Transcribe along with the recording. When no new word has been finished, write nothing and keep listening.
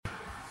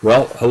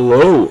Well,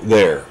 hello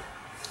there.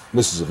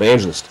 This is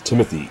Evangelist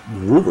Timothy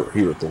Gruber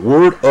here at the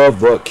Word of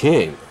the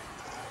King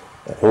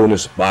at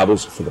Holiness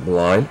Bibles for the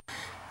Blind.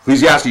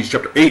 Ecclesiastes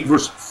chapter 8,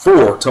 verse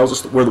 4 tells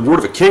us that where the Word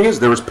of the King is,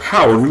 there is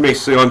power, and we may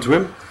say unto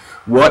him,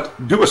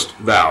 What doest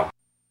thou?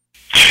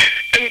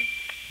 And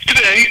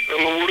today,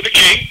 on the Word of the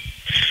King,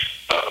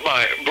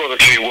 my brother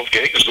Jay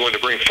Wolfgang is going to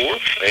bring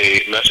forth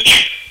a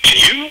message to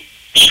you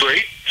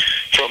straight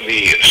from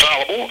the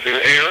infallible,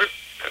 inerrant,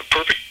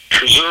 perfect,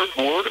 preserved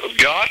Word of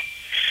God.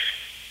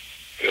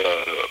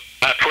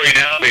 I pray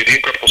now, may the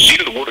incredible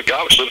seed of the Word of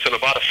God, which liveth and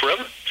abideth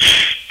forever,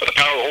 by the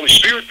power of the Holy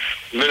Spirit,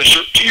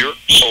 minister to your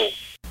soul.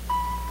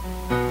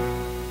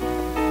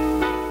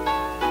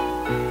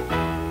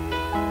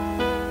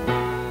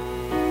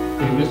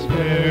 In this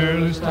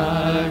perilous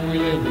time we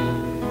live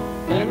in,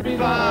 and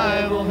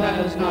revival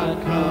has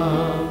not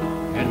come,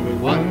 and we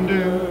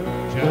wonder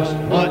just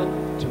what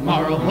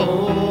tomorrow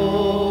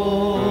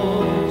holds.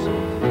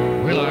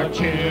 Will our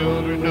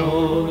children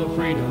know the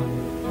freedom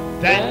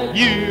that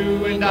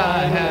you and I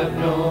have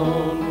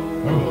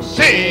known, or will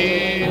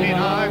sin in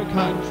our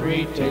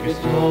country take its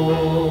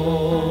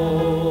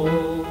toll?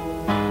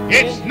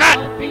 It's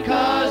not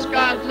because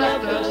God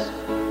left us,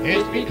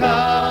 it's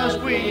because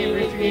we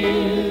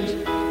refuse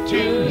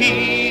to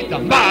heed the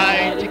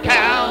mighty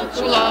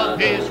counsel of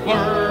His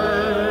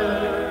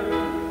Word.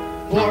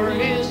 For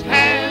His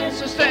hand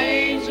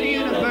sustains the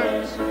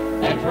universe,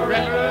 and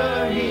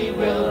forever He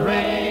will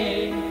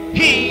reign.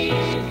 He's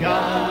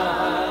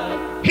God.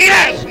 He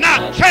has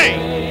not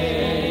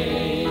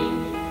changed.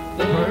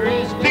 For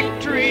His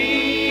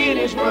victory in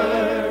His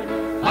Word,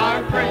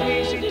 our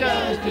praise He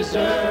does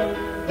deserve.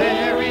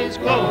 There is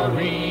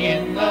glory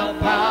in the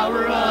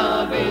power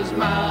of His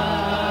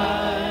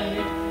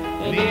might.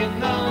 And in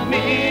the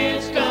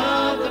midst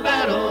of the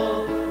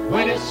battle,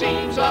 when it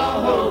seems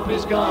all hope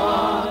is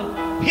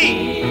gone,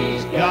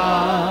 He's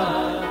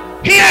God.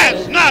 He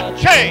has not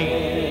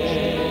changed.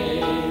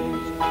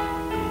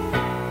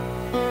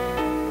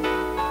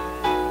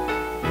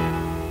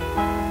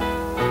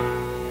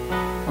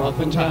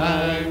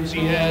 Oftentimes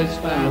He has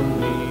found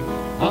me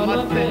on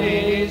my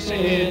face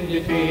in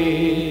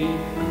defeat,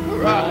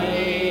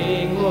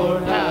 crying,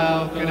 Lord,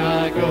 how can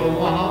I go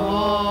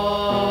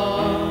on?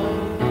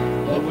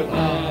 But with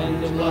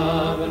hands of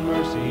love and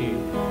mercy,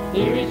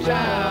 He reached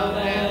out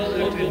and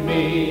lifted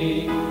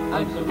me.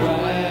 I'm so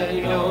glad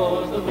He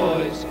knows the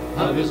voice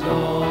of His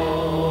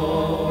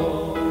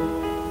own.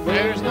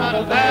 There's not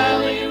a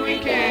valley we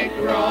can't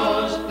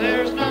cross,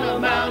 there's not a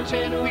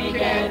mountain we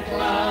can't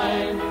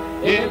climb,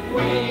 if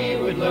we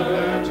would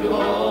learn to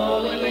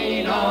wholly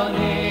lean on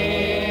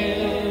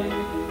Him.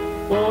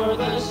 For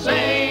the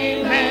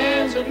same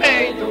hands that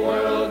made the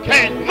world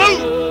can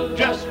move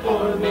just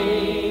for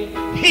me.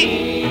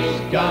 He's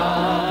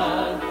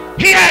God.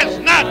 He has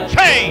not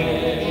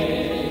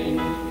changed.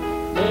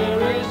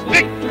 There is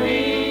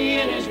victory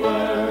in His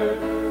Word.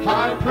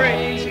 Our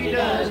praise He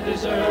does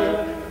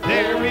deserve.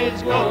 There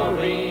is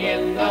glory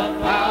in the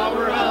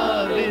power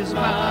of His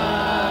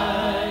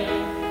might.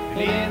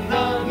 In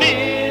the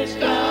midst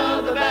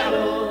of the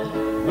battle,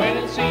 when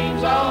it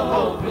seems all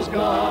hope is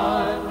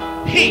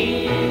gone,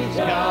 He's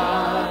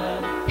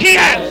God. He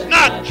has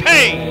not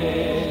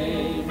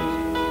changed.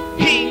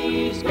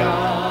 He's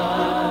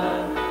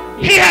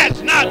God. He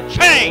has not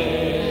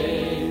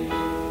changed.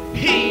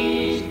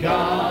 He's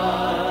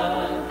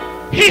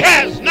God. He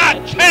has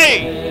not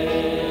changed.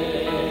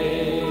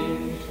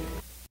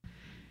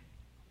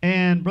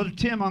 And Brother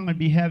Tim, I'm going to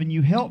be having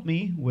you help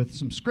me with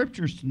some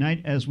scriptures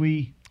tonight as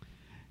we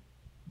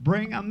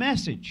bring a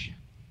message.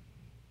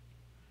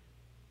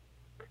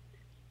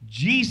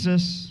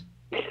 Jesus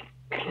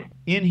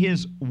in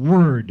His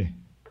Word.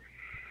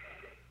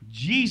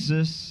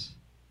 Jesus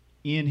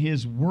in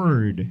His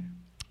Word.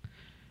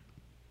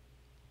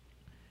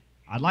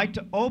 I'd like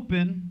to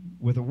open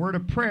with a word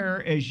of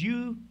prayer as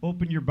you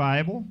open your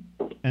Bible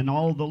and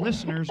all the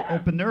listeners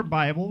open their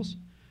Bibles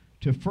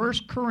to 1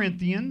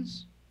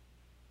 Corinthians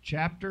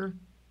chapter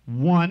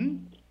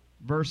 1,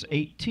 verse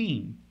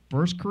 18.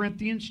 1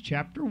 Corinthians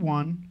chapter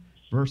 1,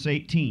 verse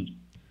 18.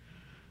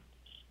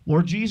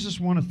 Lord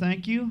Jesus, I want to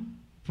thank you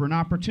for an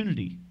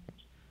opportunity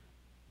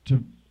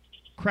to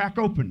crack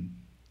open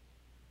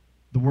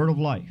the word of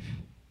life,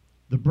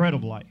 the bread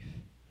of life,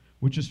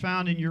 which is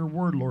found in your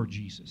word, Lord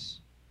Jesus.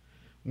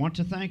 I want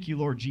to thank you,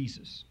 Lord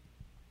Jesus,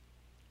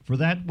 for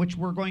that which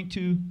we're going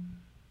to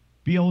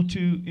be able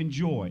to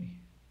enjoy,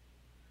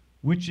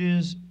 which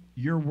is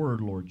your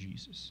word, Lord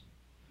Jesus.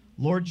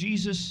 Lord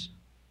Jesus,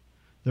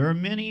 there are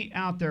many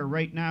out there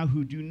right now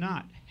who do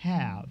not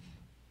have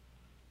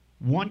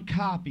one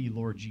copy,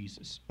 Lord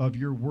Jesus, of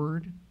your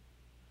word.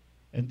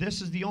 And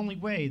this is the only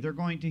way they're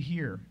going to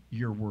hear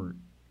your word.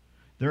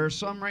 There are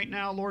some right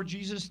now, Lord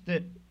Jesus,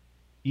 that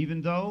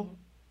even though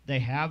they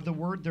have the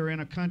word, they're in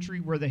a country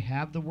where they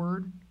have the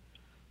word,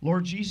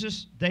 Lord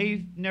Jesus,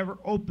 they've never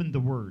opened the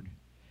word.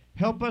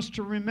 Help us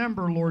to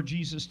remember, Lord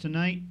Jesus,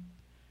 tonight,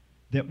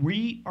 that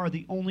we are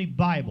the only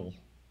Bible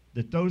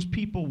that those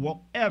people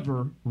will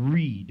ever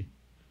read.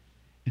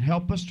 And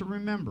help us to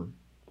remember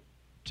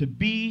to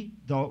be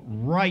the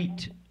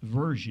right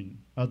version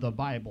of the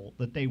Bible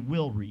that they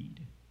will read.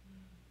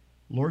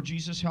 Lord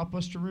Jesus, help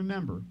us to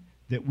remember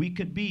that we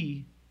could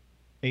be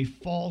a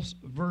false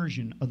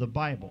version of the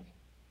Bible,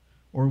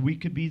 or we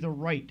could be the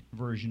right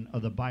version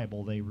of the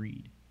Bible they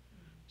read.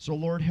 So,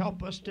 Lord,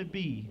 help us to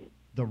be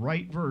the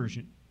right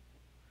version.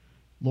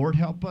 Lord,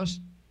 help us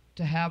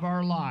to have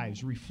our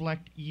lives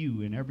reflect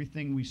you in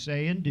everything we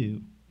say and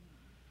do.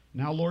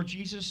 Now, Lord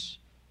Jesus,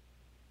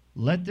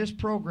 let this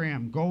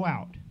program go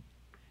out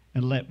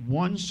and let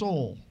one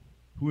soul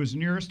who is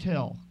nearest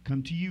hell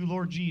come to you,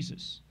 Lord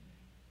Jesus,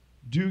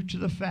 due to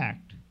the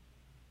fact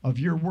of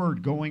your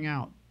word going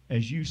out.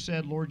 As you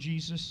said, Lord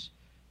Jesus,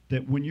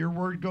 that when your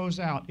word goes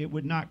out, it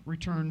would not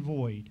return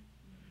void.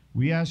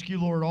 We ask you,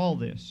 Lord, all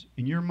this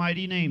in your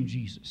mighty name,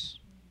 Jesus.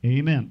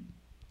 Amen.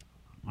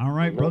 All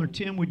right, Brother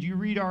Tim, would you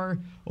read our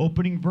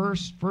opening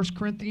verse, 1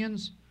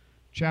 Corinthians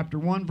chapter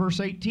 1, verse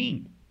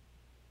 18?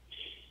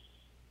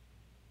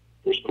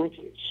 1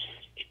 Corinthians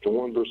chapter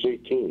 1, verse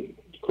 18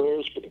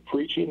 declares, "For the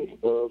preaching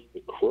of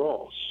the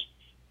cross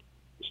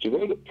is to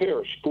them that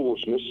perish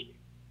foolishness,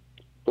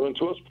 but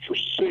unto us which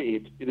are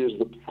saved it is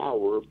the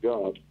power of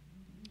God."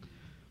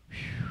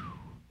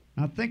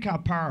 Now think how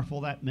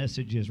powerful that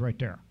message is right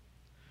there.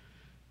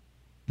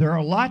 There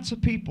are lots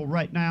of people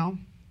right now.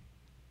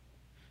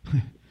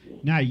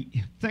 Now,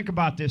 think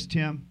about this,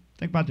 Tim.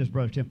 Think about this,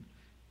 Brother Tim.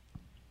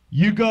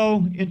 You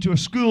go into a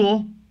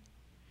school,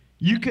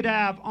 you could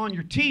have on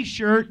your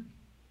T-shirt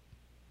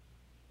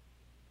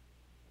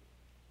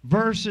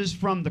verses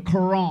from the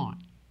Quran.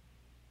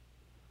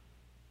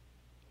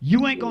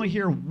 You ain't going to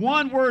hear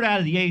one word out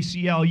of the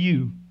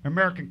ACLU,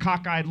 American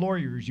Cockeyed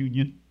Lawyers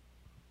Union.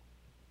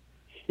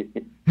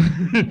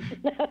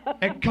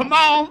 And come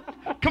on,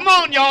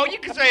 y'all. You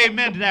can say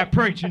amen to that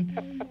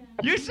preaching.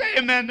 You say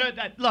amen to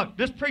that. Look,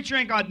 this preacher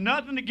ain't got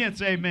nothing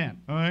against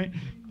amen, all right?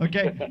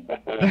 Okay?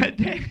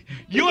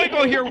 You ain't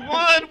going to hear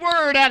one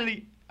word out of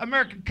the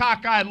American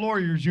Cockeyed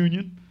Lawyers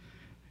Union.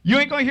 You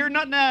ain't going to hear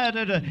nothing out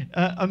of the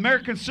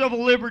American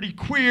Civil Liberty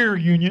Queer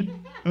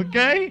Union,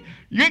 okay?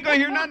 You ain't going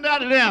to hear nothing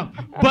out of them.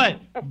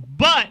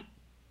 But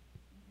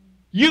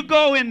you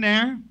go in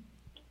there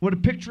with a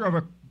picture of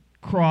a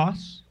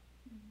cross,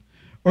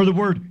 or the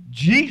word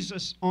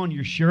Jesus on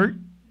your shirt,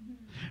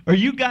 or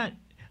you got,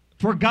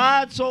 "For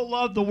God so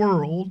loved the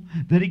world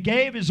that he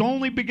gave his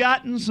only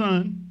begotten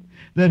Son,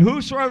 that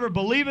whosoever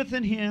believeth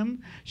in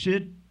him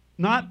should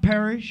not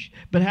perish,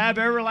 but have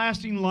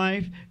everlasting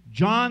life."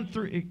 John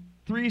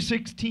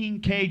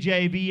 3:16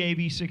 KJV,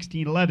 AB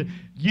 16:11.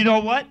 You know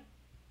what?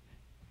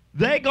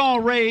 There's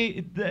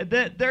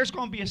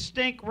going to be a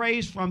stink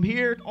raised from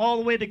here all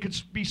the way that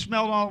could be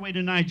smelled all the way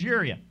to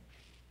Nigeria.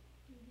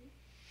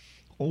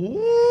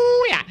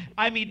 Oh, yeah.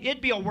 I mean, it'd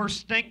be a worse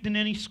stink than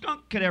any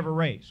skunk could ever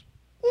raise.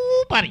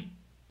 Ooh, buddy.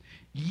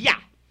 Yeah.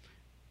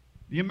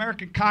 The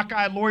American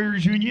Cockeyed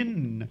Lawyers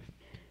Union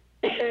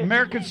and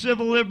American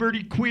Civil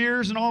Liberty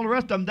Queers and all the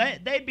rest of them,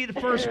 they'd be the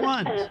first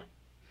ones.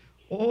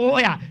 Oh,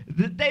 yeah.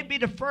 They'd be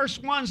the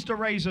first ones to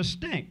raise a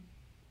stink.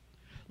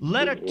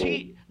 Let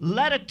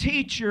a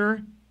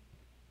teacher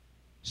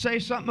say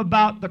something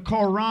about the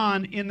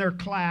Quran in their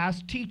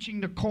class,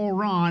 teaching the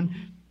Quran.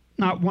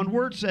 Not one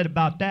word said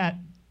about that.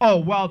 Oh,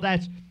 well,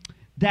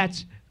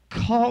 that's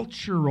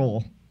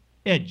cultural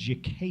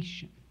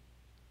education.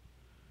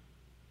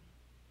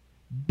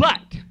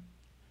 But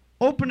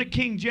open to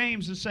King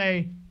James and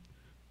say,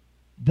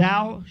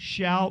 "Thou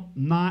shalt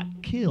not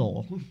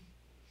kill."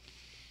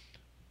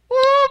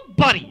 Ooh,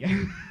 buddy.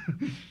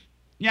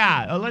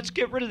 Yeah, let's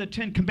get rid of the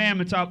 10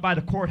 Commandments out by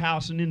the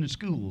courthouse and in the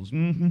schools.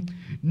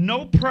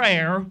 No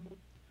prayer.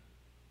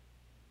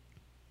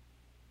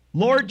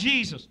 Lord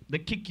Jesus, they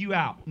kick you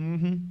out.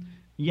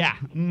 Yeah.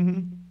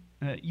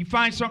 You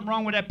find something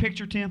wrong with that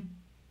picture, Tim?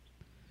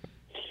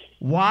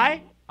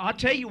 Why? I'll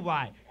tell you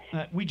why.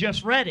 We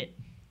just read it.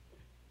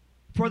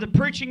 For the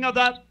preaching of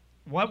the,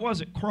 what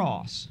was it,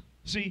 cross.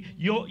 See,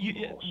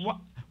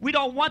 we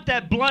don't want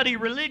that bloody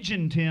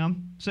religion,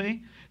 Tim.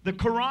 See? The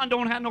Quran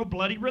don't have no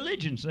bloody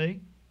religion,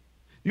 see?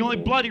 The only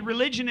bloody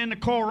religion in the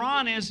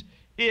Quran is,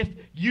 if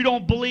you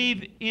don't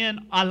believe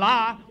in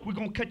Allah, we're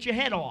going to cut your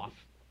head off.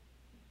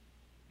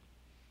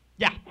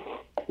 Yeah.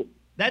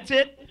 That's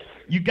it.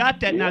 You got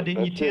that now,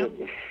 didn't you,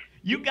 Tim?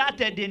 You got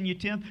that, didn't you,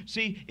 Tim?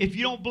 See, if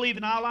you don't believe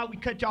in Allah, we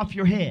cut off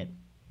your head.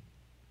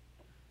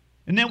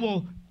 And then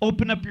we'll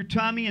open up your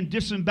tummy and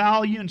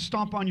disembowel you and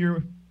stomp on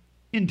your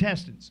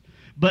intestines.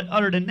 But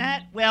other than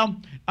that,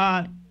 well,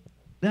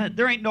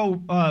 there ain't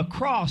no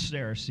cross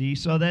there, see?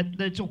 So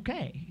that's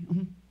okay.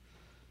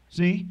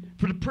 See?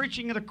 For the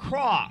preaching of the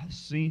cross,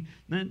 see?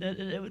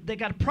 They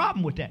got a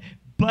problem with that.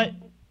 But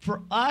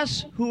for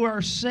us who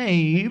are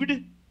saved,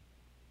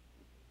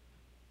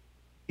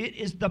 it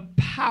is the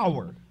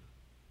power.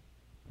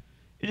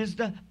 It is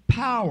the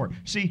power.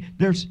 See,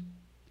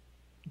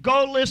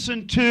 go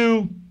listen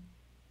to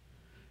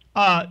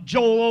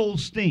Joel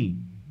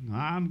Osteen.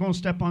 I'm going to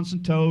step on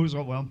some toes.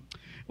 Oh, well.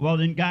 Well,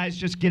 then, guys,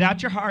 just get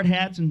out your hard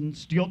hats and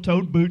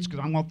steel-toed boots, because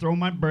I'm going to throw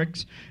my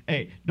bricks.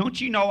 Hey,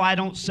 don't you know I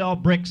don't sell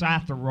bricks, I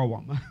throw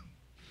them.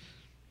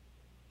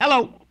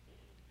 Hello.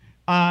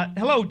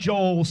 Hello,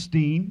 Joel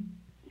Steen,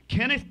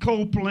 Kenneth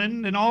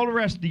Copeland, and all the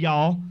rest of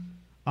y'all.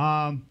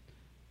 Rod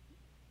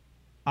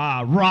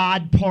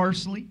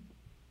Parsley.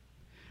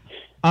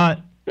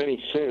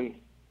 Benny Sin.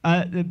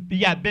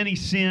 Benny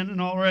Sin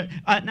and all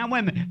that. Now, wait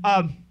a minute.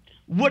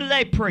 What do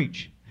they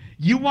preach?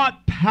 You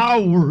want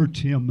power,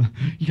 Tim.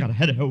 You got to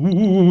have the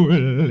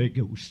Holy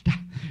Ghost.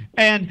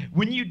 And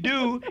when you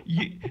do,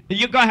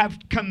 you're going to have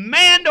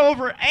command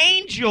over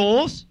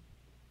angels.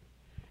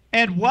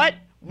 And what?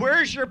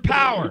 Where's your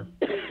power?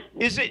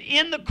 Is it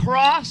in the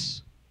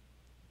cross?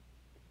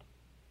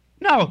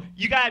 No,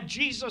 you got to have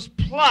Jesus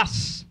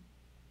plus.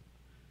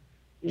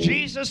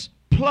 Jesus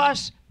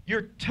plus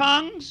your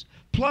tongues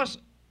plus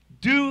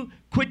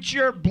quit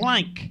your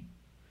blank.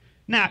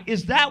 Now,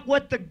 is that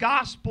what the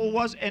gospel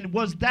was? And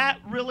was that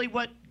really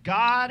what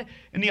God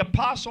and the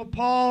Apostle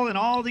Paul and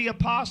all the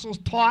apostles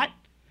taught?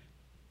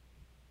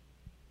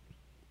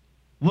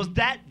 Was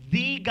that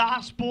the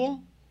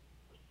gospel?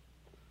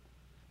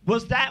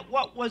 Was that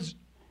what was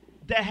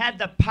that had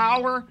the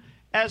power,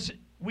 as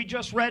we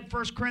just read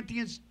 1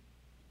 Corinthians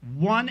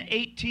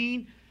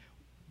 1:18,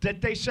 that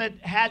they said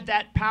had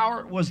that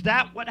power? Was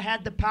that what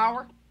had the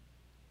power?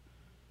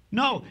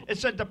 No, it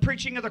said the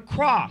preaching of the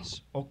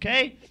cross,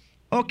 okay?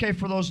 Okay,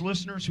 for those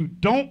listeners who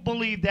don't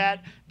believe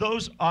that,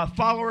 those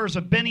followers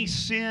of Benny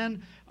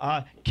Sin,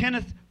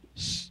 Kenneth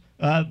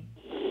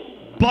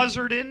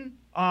Buzzardin,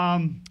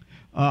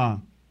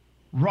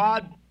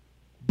 Rod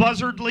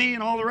Buzzardly,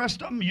 and all the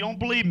rest of them, you don't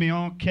believe me,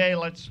 okay,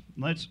 let's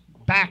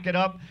back it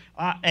up.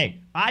 Hey,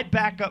 I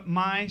back up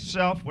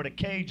myself with a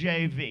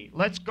KJV.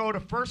 Let's go to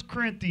 1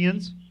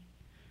 Corinthians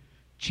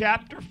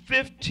chapter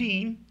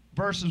 15,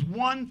 verses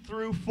 1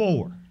 through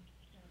 4.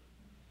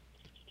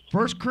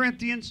 1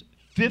 Corinthians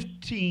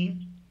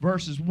 15,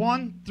 verses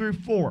 1 through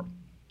 4.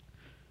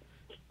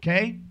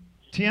 Okay?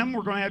 Tim,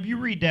 we're going to have you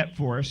read that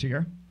for us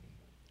here.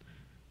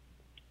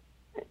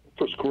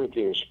 1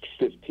 Corinthians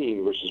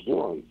 15, verses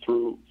 1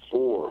 through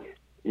 4.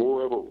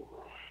 Moreover,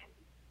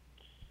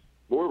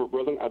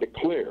 brethren, I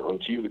declare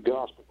unto you the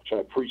gospel which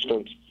I preached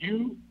unto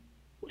you,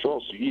 which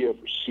also ye have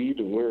received,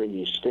 and wherein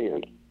ye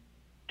stand,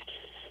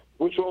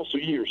 which also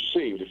ye are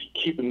saved, if ye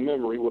keep in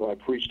memory what I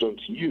preached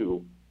unto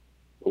you,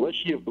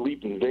 unless ye have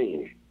believed in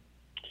vain.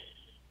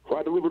 For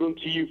I delivered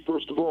unto you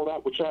first of all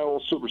that which I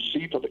also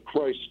received, how that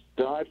Christ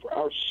died for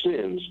our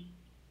sins,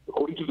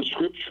 according to the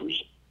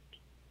Scriptures,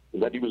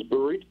 and that he was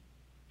buried,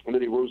 and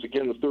that he rose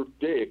again the third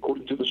day,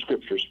 according to the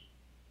Scriptures.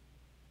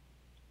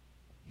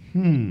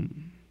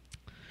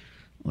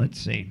 Let's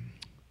see.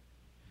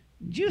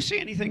 Did you see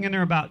anything in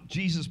there about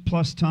Jesus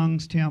plus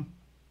tongues, Tim?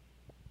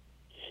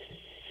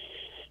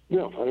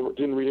 No, I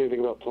didn't read anything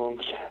about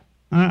tongues.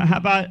 How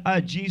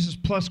about Jesus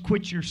plus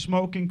quit your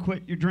smoking,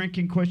 quit your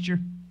drinking, quit your...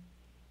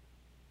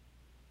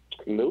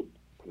 Nope,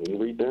 I didn't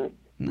read that.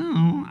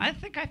 No, I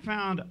think I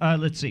found,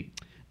 let's see,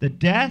 the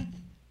death,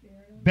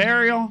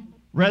 burial,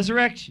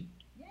 resurrection.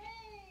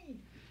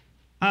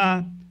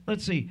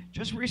 Let's see,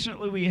 just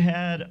recently we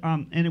had,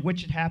 in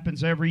which it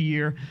happens every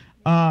year,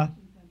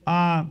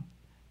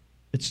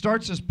 it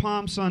starts as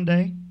Palm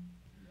Sunday,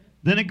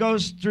 then it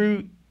goes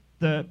through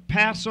the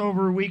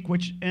Passover week,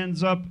 which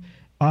ends up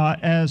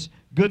as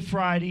Good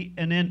Friday,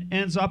 and then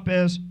ends up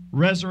as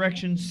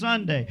Resurrection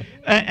Sunday.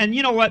 And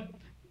you know what?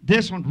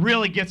 This one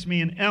really gets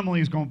me, and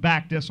Emily's going to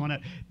back this one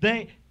up.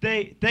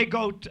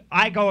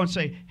 I go and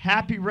say,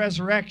 Happy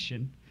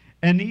Resurrection,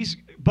 and these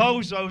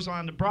bozos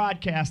on the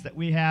broadcast that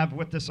we have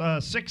with this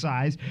Six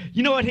Eyes,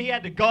 you know what he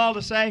had the gall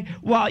to say?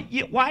 Well,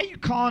 why are you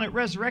calling it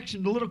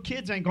resurrection? The little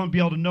kids ain't going to be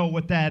able to know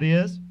what that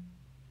is.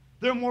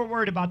 They're more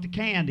worried about the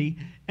candy.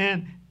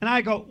 And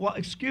I go, well,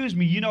 excuse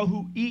me, you know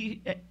who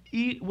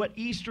what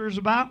Easter is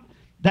about?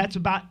 That's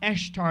about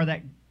Ishtar,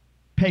 that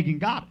pagan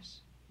goddess.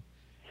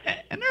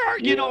 And they're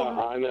arguing over.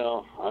 I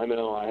know.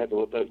 I had to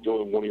let that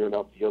go in one ear and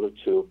out the other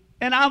too.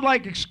 And I'm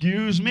like,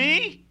 excuse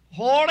me?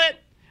 Hold it.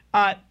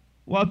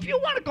 Well, if you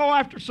want to go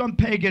after some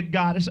pagan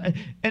goddess,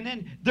 and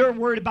then they're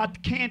worried about the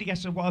candy, I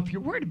said, well, if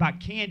you're worried about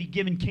candy,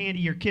 giving candy to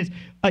your kids,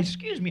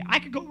 excuse me, I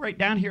could go right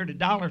down here to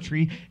Dollar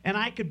Tree, and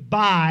I could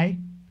buy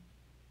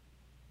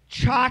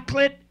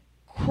chocolate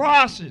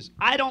crosses.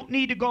 I don't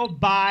need to go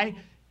buy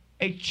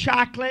a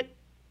chocolate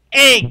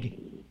egg.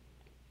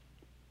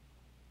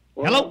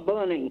 What Hello? a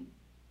bunny.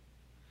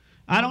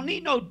 I don't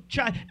need no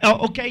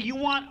okay, you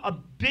want a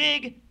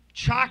big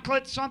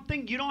chocolate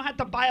something? You don't have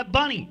to buy a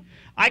bunny.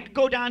 I could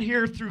go down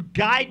here through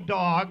Guide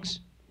Dogs.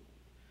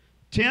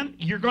 Tim,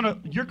 you're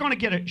gonna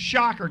get a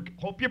shocker.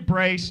 Hope you're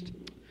braced.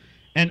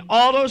 And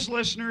all those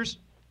listeners,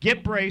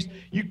 get braced.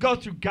 You go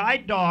through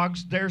Guide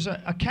Dogs. There's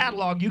a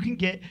catalog you can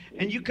get,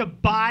 and you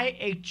could buy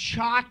a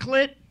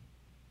chocolate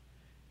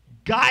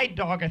guide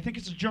dog. I think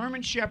it's a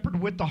German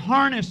Shepherd with the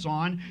harness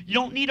on. You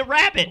don't need a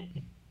rabbit.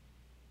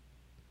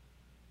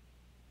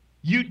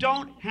 You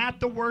don't have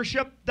to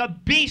worship the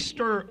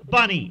Beaster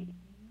bunny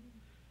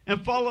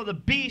and follow the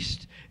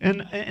beast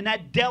and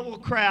that devil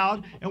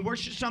crowd and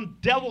worship some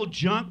devil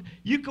junk.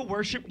 You can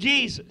worship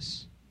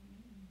Jesus.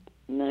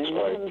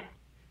 No.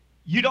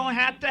 You don't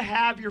have to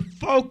have your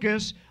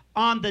focus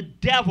on the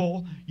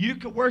devil. You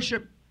can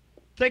worship,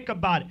 think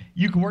about it.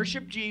 You can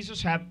worship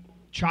Jesus, have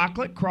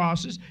chocolate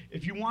crosses.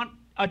 If you want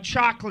a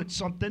chocolate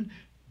something,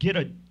 get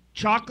a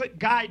chocolate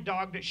guide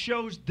dog that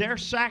shows their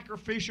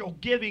sacrificial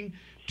giving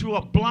to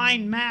a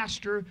blind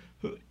master.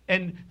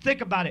 And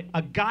think about it.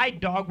 A guide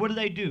dog, what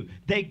do?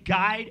 They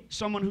guide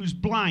someone who's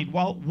blind.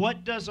 Well,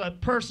 what does a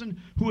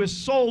person who is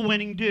soul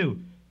winning do?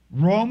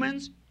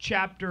 Romans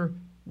chapter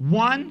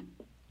 2,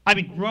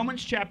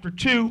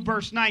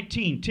 verse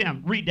 19.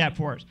 Tim, read that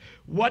for us.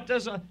 What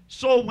does a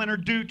soul winner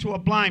do to a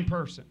blind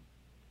person?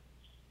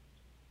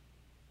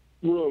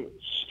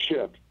 Romans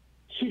chapter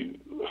 2,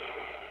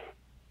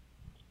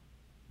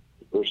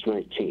 verse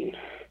 19.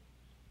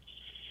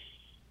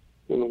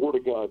 And the Word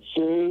of God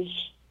says,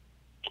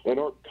 and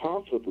art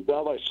confident that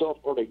thou thyself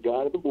art a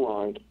guide of the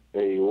blind,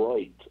 a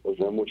light of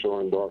them which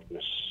are in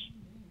darkness.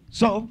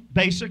 So,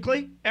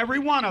 basically, every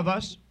one of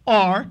us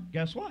are,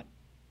 guess what?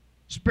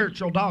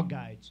 Spiritual dog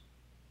guides.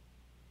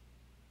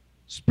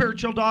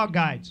 Spiritual dog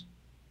guides.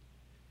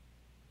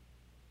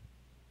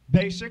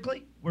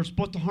 Basically, we're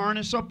supposed to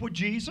harness up with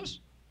Jesus,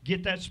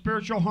 get that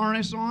spiritual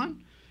harness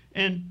on,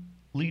 and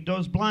lead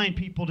those blind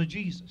people to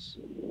Jesus.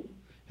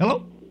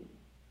 Hello?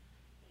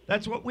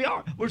 That's what we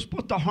are. We're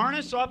supposed to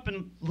harness up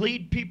and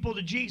lead people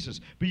to Jesus.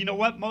 But you know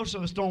what? Most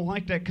of us don't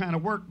like that kind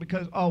of work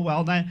because,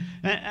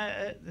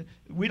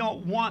 we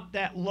don't want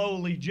that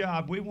lowly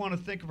job. We want to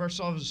think of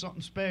ourselves as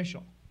something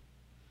special.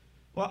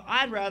 Well,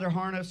 I'd rather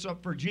harness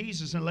up for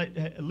Jesus and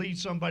lead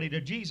somebody to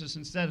Jesus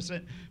instead of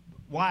saying,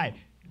 why?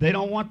 They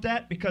don't want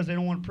that because they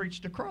don't want to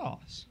preach the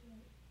cross.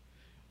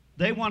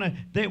 They want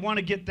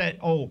to get that,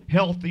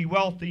 healthy,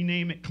 wealthy,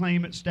 name it,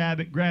 claim it, stab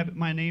it, grab it.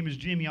 My name is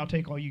Jimmy. I'll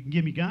take all you can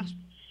give me,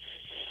 gospel.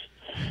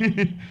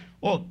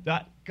 Well,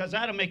 because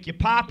that'll make you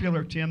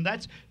popular, Tim.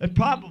 That's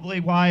probably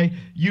why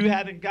you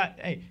haven't got.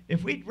 Hey,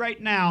 if we right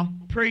now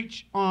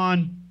preach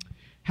on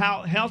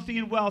how healthy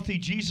and wealthy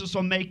Jesus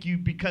will make you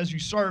because you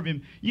serve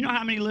Him, you know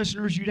how many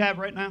listeners you'd have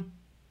right now?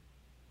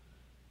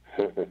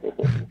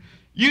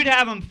 You'd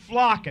have them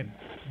flocking.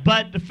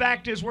 But the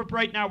fact is,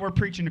 right now we're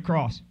preaching the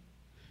cross.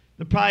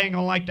 They're probably ain't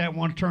going to like that,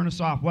 want to turn us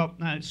off. Well,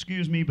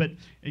 excuse me, but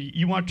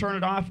you want to turn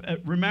it off?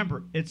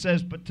 Remember, it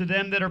says, but to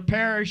them that are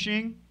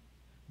perishing,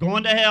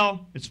 going to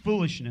hell, it's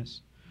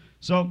foolishness.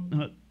 So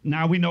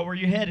now we know where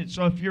you're headed.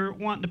 So if you're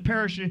wanting to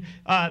perish,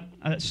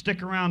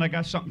 stick around. I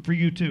got something for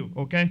you too,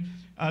 okay?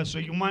 So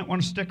you might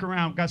want to stick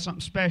around. Got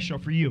something special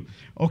for you,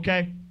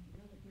 okay?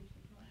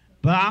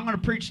 But I'm going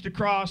to preach the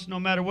cross no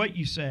matter what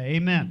you say.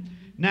 Amen.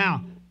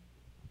 Now,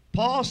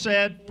 Paul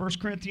said, 1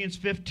 Corinthians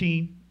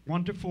 15,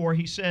 1-4,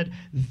 he said,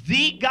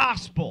 the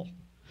gospel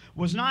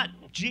was not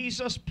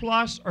Jesus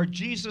plus or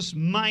Jesus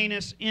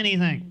minus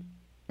anything.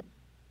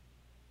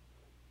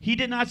 He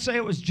did not say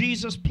it was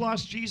Jesus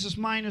plus, Jesus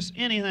minus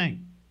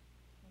anything.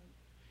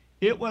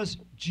 It was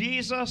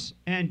Jesus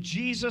and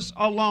Jesus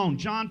alone.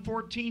 John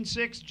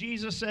 14:6,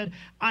 Jesus said,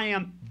 I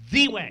am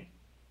the way,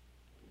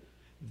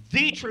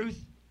 the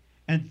truth,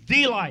 and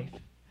the life.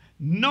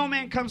 No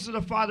man comes to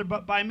the Father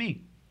but by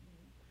me.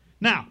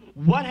 Now,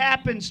 what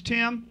happens,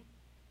 Tim,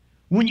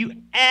 when you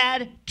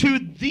add to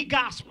the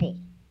gospel?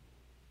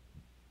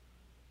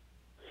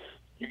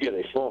 You get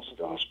a false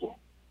gospel.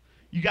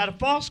 You got a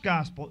false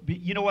gospel.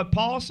 You know what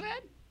Paul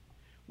said?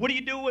 What do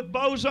you do with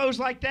bozos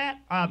like that?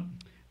 I'm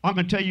going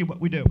to tell you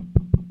what we do.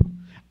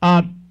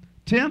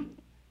 Tim,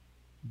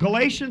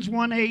 Galatians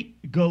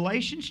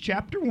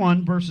chapter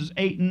 1, verses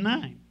 8 and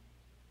 9.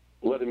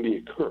 Let him be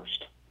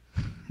accursed.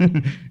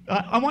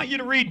 I want you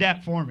to read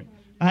that for me.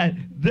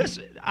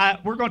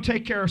 We're going to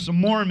take care of some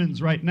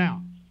Mormons right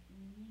now.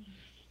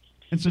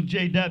 And some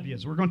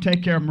JWs. We're going to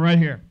take care of them right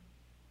here.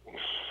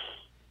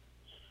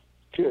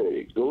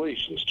 Okay,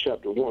 Galatians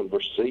chapter 1,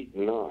 verses 8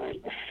 and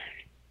 9.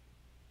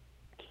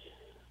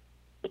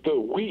 But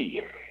though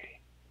we,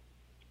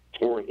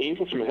 or an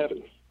angel from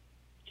heaven,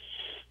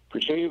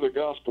 preach any other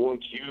gospel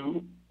unto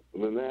you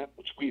than that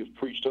which we have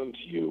preached unto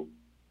you,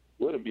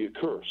 let him be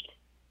accursed.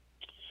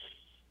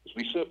 As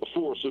we said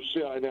before, so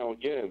say I now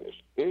again, if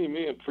any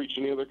man preach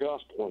any other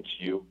gospel unto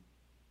you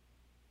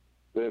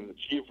than that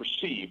ye have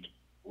received,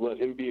 let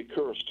him be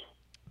accursed.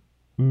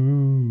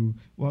 Ooh.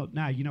 Well,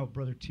 now, you know,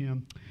 Brother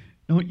Tim,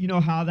 you know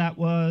how that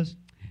was?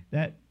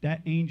 That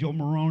angel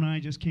Moroni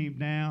just came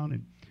down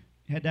and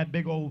had that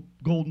big old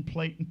golden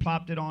plate and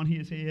popped it on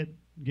his head,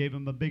 gave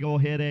him a big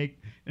old headache.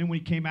 And when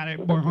he came out of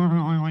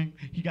it,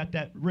 he got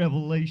that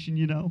revelation,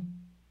 you know.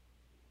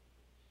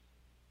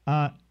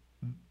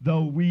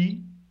 Though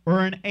we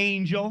or an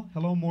angel,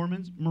 hello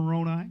Mormons,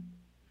 Moroni,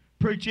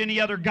 preach any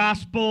other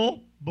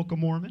gospel, Book of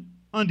Mormon,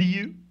 unto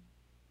you.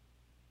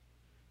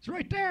 It's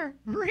right there.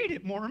 Read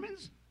it,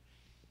 Mormons.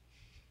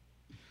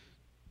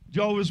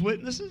 Jehovah's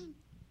Witnesses.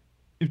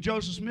 If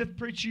Joseph Smith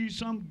preach you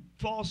some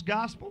false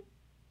gospel,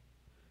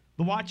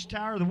 the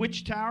Watchtower, the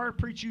Witch Tower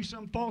preach you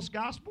some false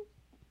gospel.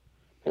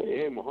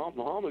 Hey,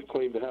 Muhammad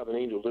claimed to have an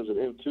angel visit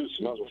him too,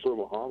 so might as well throw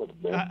Muhammad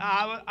in there.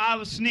 I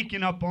was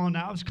sneaking up on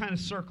that. I was kind of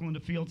circling the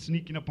field,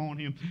 sneaking up on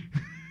him.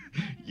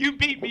 You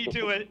beat me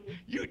to it.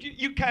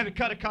 You kind of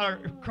cut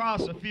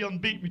across the field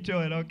and beat me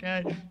to it,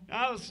 okay?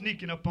 I was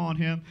sneaking up on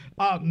him.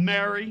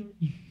 Mary,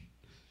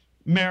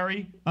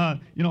 well,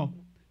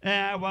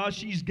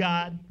 she's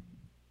God.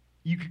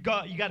 You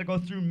got to go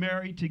through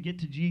Mary to get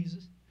to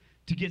Jesus,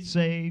 to get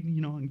saved,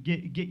 and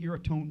get your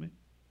atonement.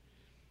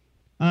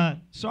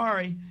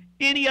 Sorry.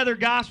 Any other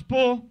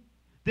gospel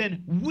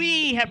than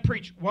we have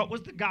preached? What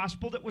was the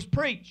gospel that was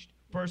preached?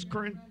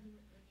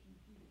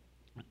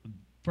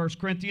 1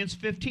 Corinthians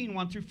 15,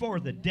 1 through 4.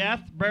 The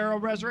death, burial,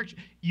 resurrection.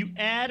 You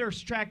add or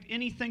subtract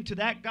anything to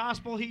that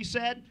gospel, he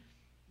said.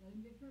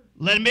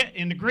 Let him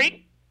in the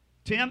Greek.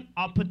 Tim,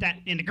 I'll put that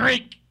in the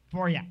Greek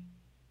for you.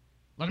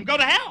 Let him go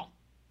to hell.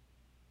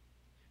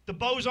 The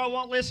bozo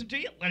won't listen to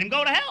you. Let him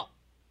go to hell.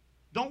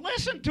 Don't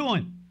listen to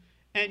him.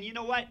 And you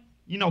know what?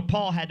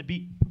 Paul had to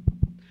be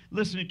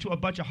listening to a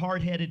bunch of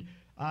hard-headed,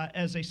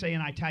 as they say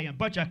in Italian,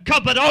 bunch of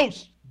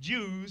kapados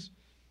Jews,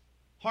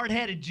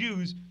 hard-headed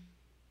Jews,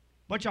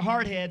 bunch of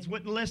hardheads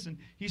wouldn't listen.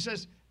 He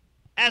says,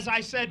 as I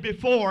said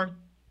before,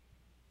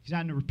 he's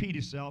having to repeat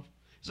himself.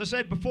 As I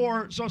said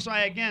before, so say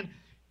I again,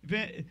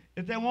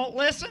 if they won't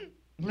listen,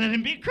 let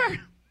him be cursed.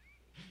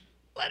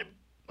 Let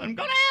him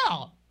go to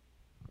hell.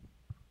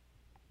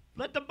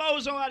 Let the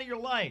bozo out of your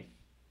life.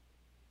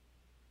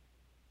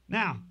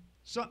 Now,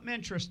 something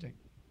interesting.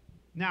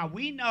 Now,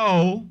 we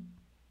know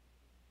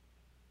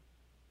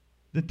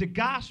that the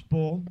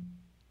gospel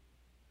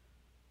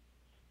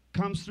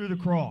comes through the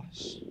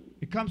cross.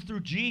 It comes through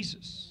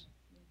Jesus.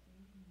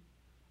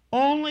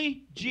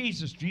 Only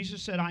Jesus.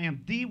 Jesus said, I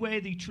am the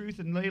way, the truth,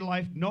 and the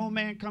life. No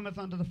man cometh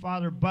unto the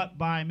Father but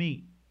by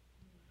me.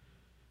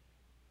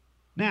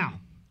 Now,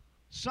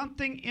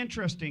 something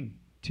interesting,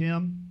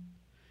 Tim,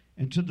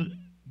 and to the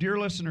dear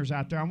listeners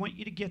out there, I want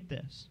you to get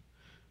this.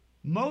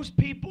 Most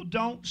people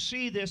don't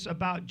see this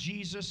about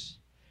Jesus.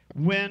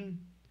 When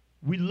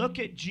we look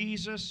at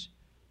Jesus,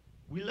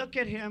 we look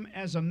at him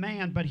as a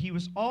man, but he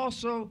was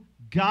also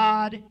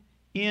God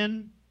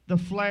in the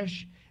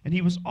flesh, and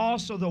he was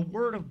also the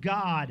Word of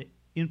God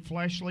in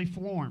fleshly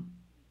form.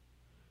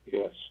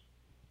 Yes.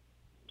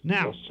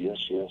 Now,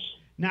 Yes.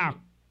 Now,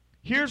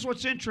 here's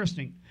what's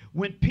interesting.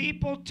 When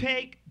people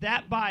take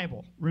that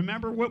Bible,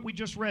 remember what we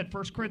just read,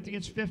 1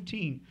 Corinthians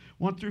 15,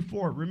 1 through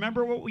 4.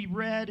 Remember what we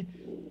read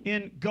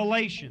in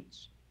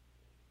Galatians.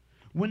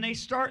 When they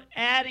start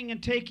adding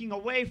and taking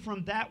away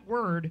from that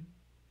word,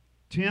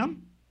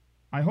 Tim,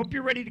 I hope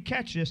you're ready to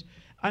catch this.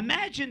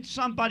 Imagine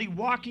somebody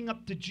walking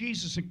up to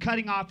Jesus and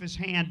cutting off his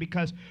hand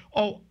because,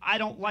 I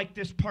don't like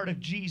this part of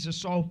Jesus,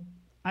 so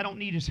I don't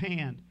need his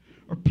hand.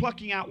 Or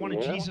plucking out one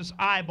of Jesus'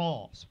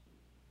 eyeballs.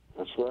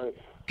 That's right.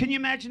 Can you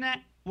imagine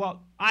that?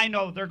 Well, I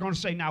know they're going to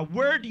say, now,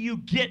 where do you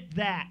get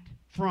that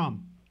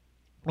from?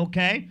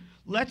 Okay,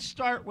 let's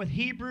start with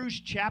Hebrews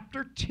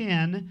chapter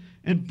 10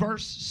 and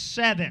verse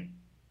 7.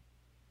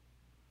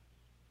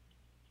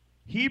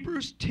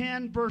 Hebrews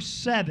 10, verse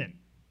 7.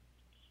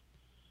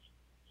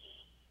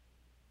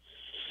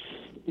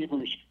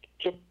 Hebrews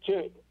chapter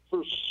 10,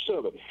 verse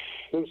 7.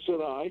 Then said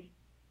I,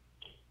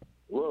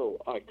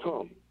 Lo, I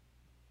come.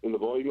 In the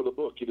volume of the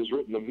book it is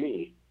written of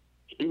me,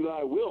 to do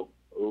thy will,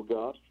 O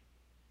God.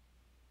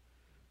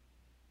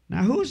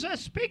 Now, who's that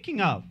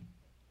speaking of?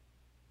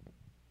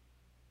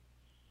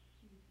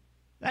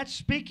 That's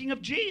speaking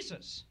of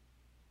Jesus.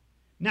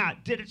 Now,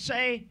 did it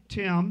say,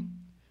 Tim,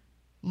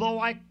 lo,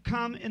 I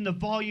come in the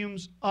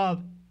volumes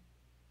of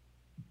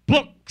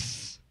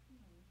books?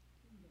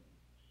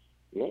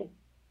 No.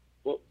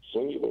 Well,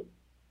 singular.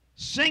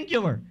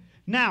 Singular.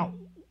 Now,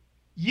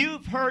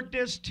 you've heard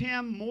this,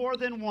 Tim, more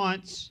than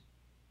once.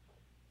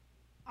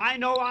 I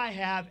know I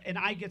have, and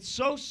I get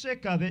so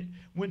sick of it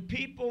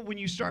when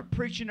you start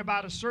preaching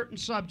about a certain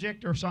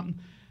subject or something,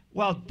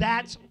 well,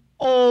 that's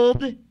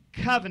old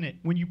covenant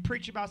when you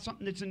preach about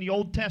something that's in the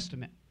Old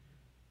Testament.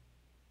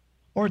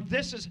 Or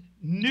this is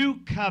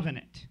new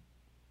covenant.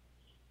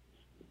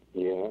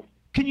 Yeah.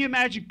 Can you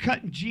imagine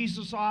cutting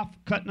Jesus off,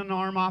 cutting an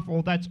arm off?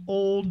 Well, that's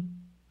old.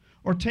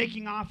 Or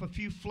taking off a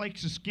few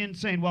flakes of skin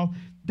saying, well,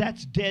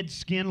 that's dead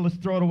skin, let's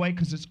throw it away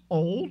because it's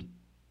old.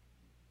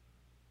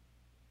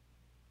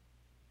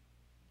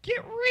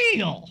 Get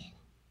real.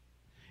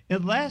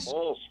 Unless...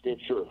 All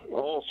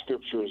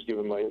scripture is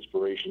given by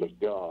inspiration of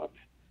God.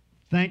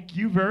 Thank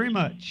you very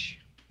much.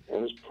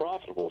 And is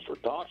profitable for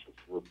doctrine,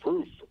 for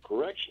reproof, for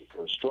correction,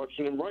 for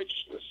instruction in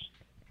righteousness.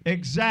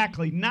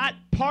 Exactly. Not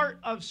part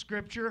of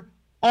Scripture,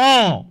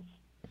 all.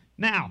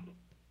 Now,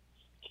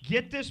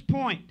 get this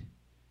point.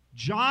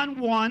 John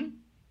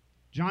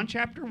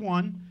chapter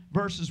 1,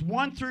 verses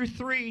 1 through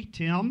 3,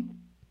 Tim,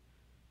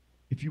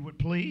 if you would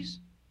please.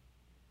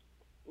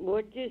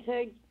 What'd you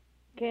say,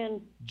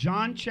 Ken?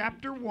 John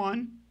chapter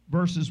 1,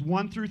 verses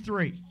 1 through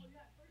 3.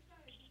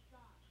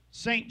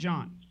 St.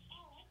 John.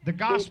 The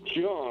gospel.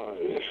 St. John.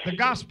 The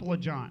Gospel of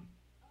John.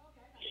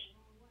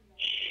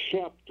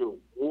 Chapter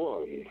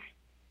 1,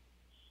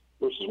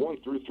 verses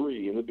 1 through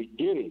 3. In the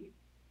beginning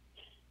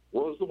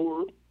was the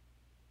Word,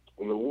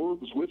 and the Word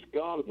was with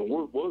God, and the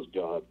Word was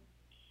God.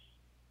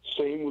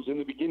 Same was in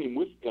the beginning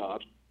with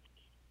God.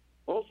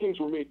 All things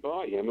were made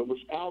by him, and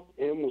without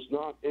him was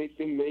not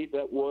anything made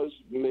that was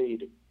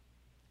made.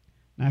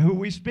 Now, who are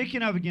we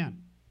speaking of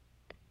again?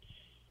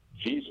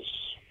 Jesus.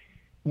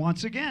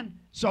 Once again.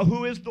 So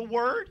who is the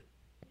Word?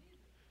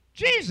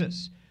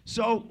 Jesus.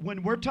 So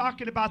when we're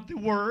talking about the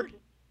Word,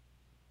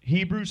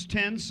 Hebrews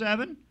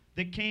 10:7,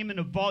 that came in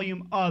a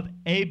volume of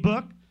a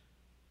book,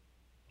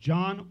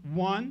 John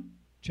 1,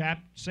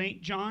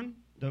 St. John,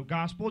 the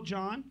Gospel of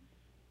John,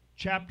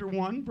 chapter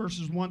 1,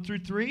 verses 1 through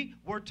 3,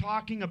 we're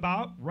talking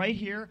about right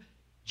here,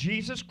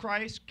 Jesus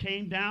Christ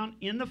came down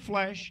in the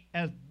flesh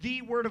as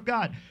the Word of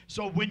God.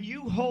 So when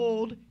you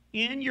hold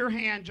in your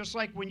hand, just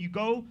like when you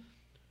go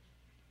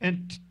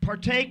and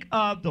partake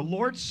of the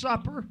Lord's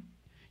Supper,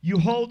 you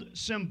hold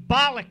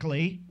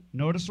symbolically,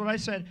 notice what I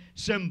said,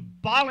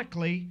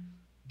 symbolically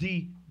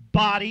the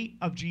body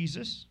of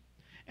Jesus,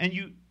 and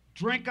you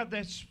drink of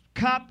this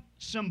cup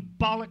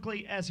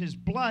symbolically as his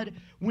blood.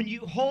 When you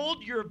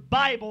hold your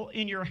Bible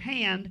in your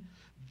hand,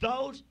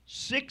 those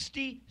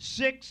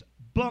 66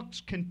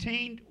 books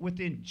contained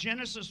within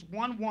Genesis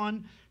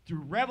 1:1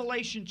 through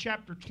Revelation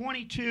chapter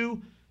 22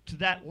 to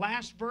that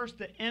last verse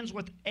that ends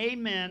with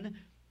amen,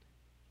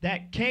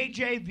 that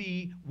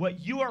KJV, what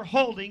you are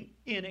holding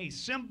in a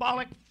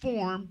symbolic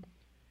form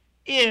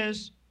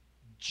is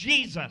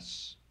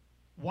Jesus.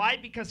 Why?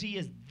 Because he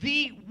is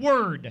the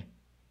Word.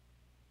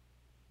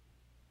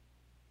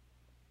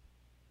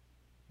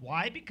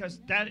 Why?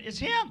 Because that is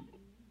him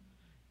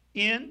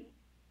in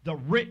the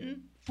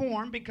written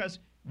form. Because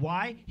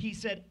why? He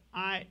said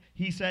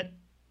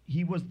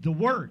he was the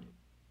Word.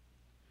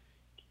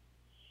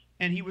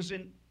 And he was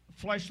in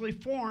fleshly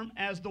form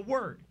as the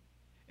Word.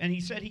 And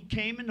he said he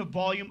came in the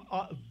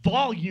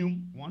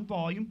one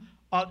volume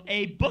of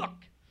a book.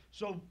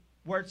 So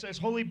where it says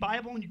Holy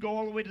Bible and you go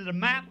all the way to the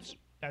maps,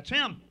 that's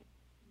him.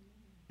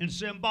 In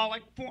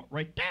symbolic form,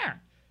 right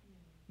there.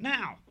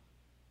 Now,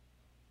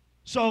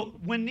 so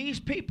when these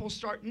people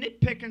start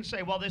nitpicking and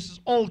say, well, this is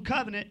old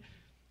covenant,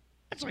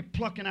 that's like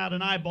plucking out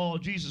an eyeball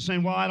of Jesus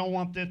saying, well, I don't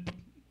want this,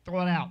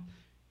 throw it out.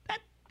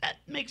 That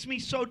makes me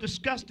so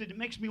disgusted, it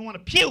makes me want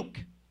to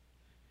puke.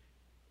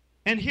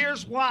 And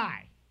here's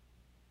why.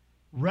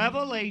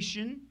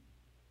 Revelation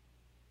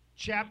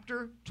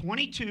chapter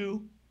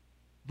 22,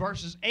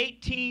 verses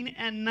 18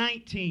 and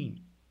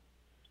 19.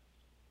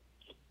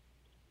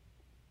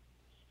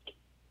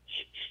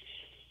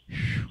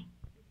 Whew.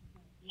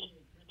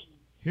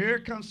 Here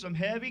comes some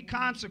heavy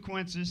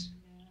consequences.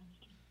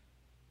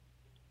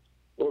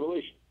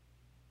 Revelation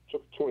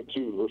chapter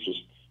 22,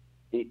 verses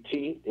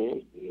 18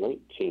 and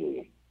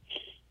 19.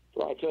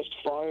 For I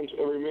testify unto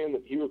every man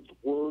that heareth the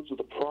words of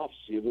the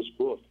prophecy of this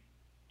book.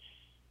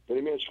 If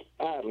any man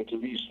shall add unto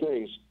these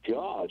things,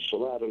 God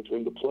shall add unto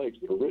him the plagues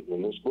that are written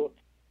in this book.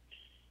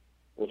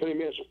 And if any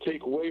man shall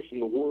take away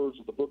from the words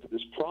of the book of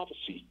this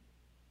prophecy,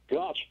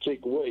 God shall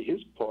take away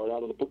his part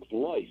out of the book of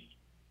life,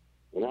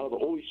 and out of the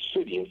holy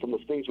city, and from the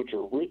things which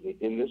are written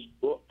in this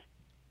book.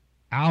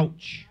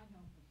 Ouch.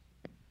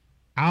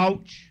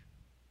 Ouch.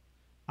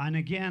 And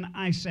again,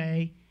 I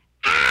say,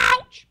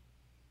 ouch.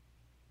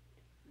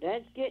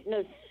 That's getting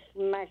a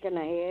smack in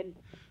the head.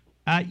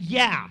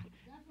 Yeah.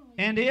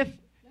 And if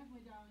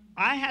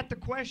I had to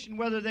question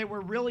whether they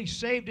were really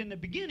saved in the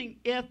beginning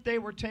if they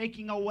were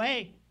taking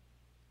away.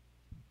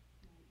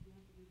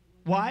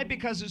 Why?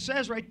 Because it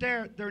says right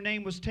there their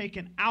name was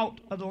taken out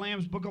of the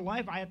Lamb's Book of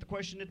Life. I had to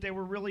question if they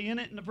were really in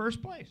it in the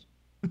first place.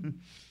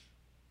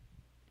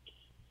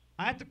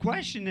 I have to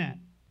question that.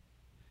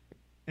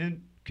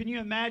 And can you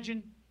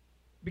imagine?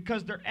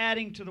 Because they're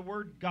adding to the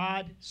word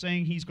God,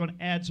 saying he's going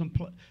to add some.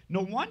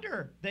 No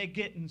wonder they're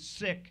getting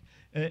sick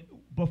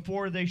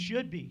before they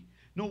should be.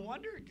 No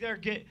wonder they're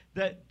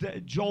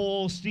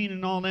Joel Osteen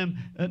and all them.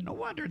 No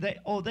wonder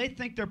they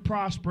think they're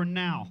prospering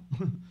now.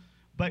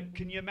 But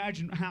can you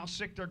imagine how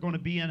sick they're going to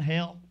be in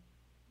hell?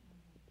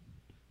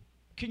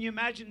 Can you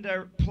imagine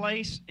their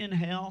place in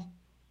hell?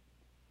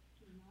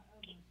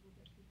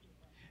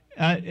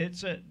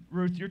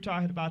 Ruth, you're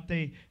talking about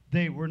they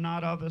were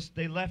not of us.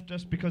 They left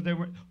us because they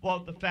were, well,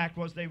 the fact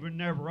was they were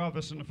never of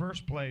us in the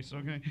first place,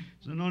 okay?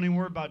 So don't even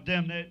worry about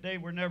them. They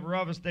were never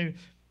of us. The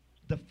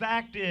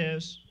fact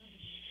is,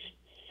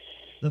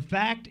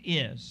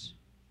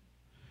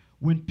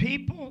 when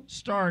people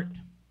start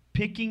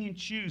picking and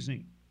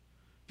choosing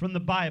from the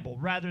Bible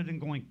rather than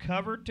going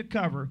cover to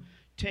cover,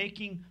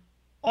 taking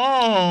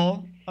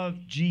all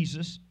of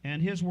Jesus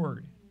and his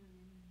word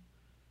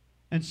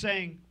and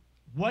saying,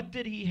 what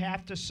did he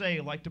have to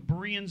say, like the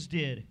Bereans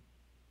did?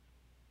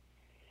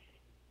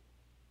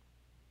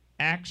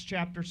 Acts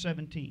chapter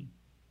 17.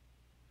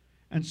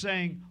 And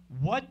saying,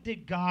 what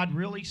did God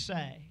really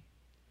say?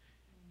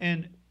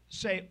 And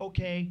say,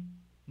 okay,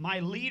 my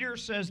leader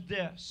says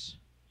this.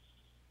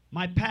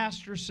 My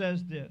pastor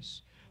says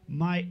this.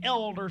 My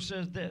elder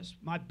says this.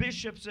 My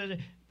bishop says it.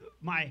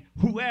 My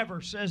whoever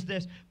says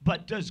this.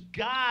 But does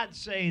God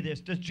say this?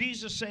 Does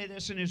Jesus say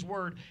this in his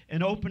word?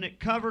 And open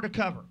it cover to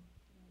cover.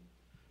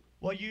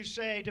 Well, you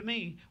say to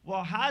me,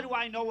 well, how do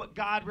I know what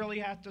God really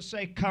has to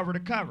say cover to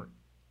cover?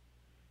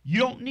 You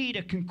don't need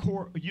a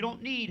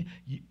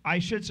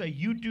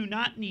you do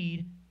not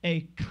need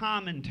a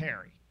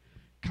commentary.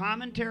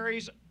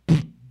 Commentaries,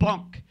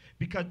 bunk,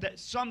 because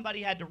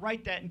somebody had to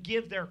write that and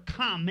give their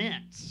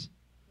comments.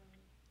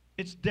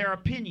 It's their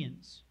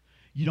opinions.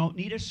 You don't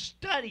need a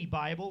study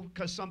Bible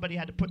because somebody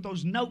had to put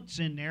those notes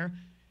in there.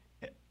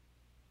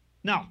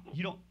 No,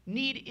 you don't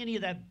need any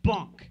of that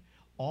bunk.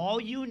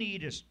 All you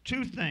need is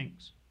two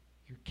things.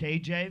 Your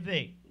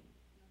KJV.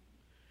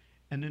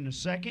 And then the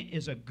second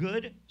is a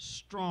good,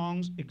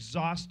 Strong's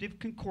exhaustive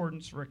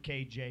concordance for a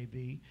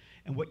KJV.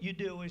 And what you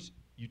do is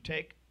you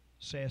take,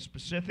 say, a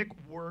specific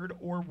word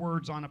or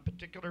words on a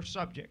particular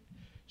subject.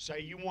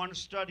 Say you want to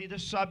study the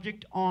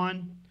subject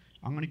on,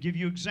 I'm going to give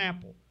you an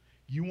example.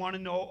 You want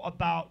to know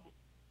about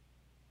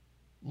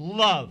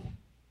love.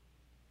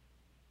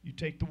 You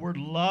take the word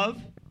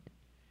love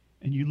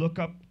and you look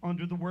up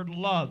under the word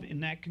love in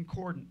that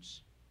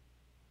concordance.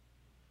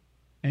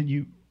 And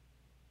you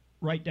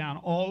write down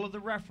all of the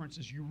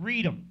references. You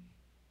read them.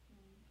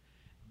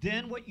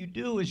 Then what you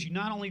do is you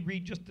not only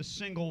read just the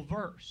single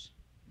verse,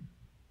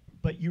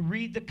 but you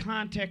read the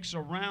context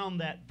around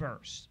that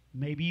verse,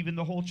 maybe even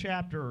the whole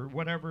chapter or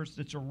whatever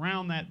that's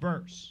around that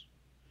verse,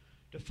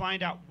 to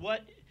find out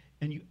what,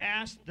 and you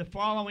ask the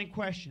following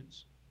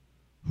questions.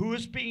 Who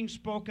is being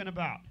spoken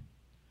about?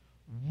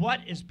 What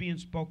is being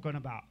spoken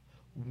about?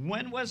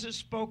 When was it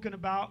spoken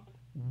about?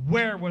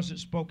 Where was it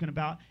spoken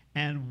about?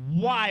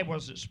 And why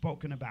was it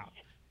spoken about?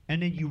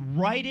 And then you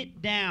write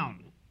it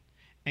down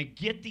and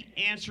get the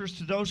answers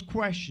to those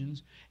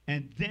questions,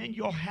 and then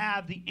you'll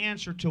have the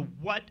answer to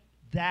what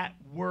that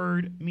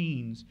word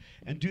means.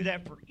 And do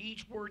that for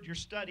each word you're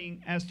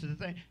studying as to the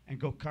thing, and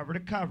go cover to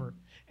cover.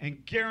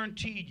 And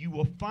guaranteed you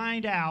will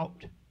find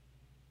out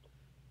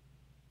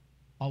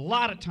a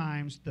lot of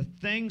times the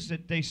things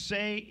that they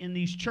say in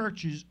these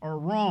churches are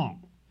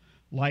wrong.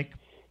 Like,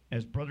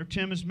 as Brother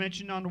Tim has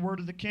mentioned on the Word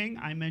of the King,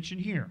 I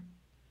mentioned here.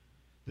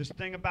 This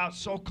thing about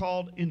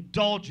so-called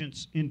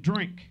indulgence in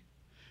drink.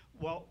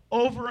 Well,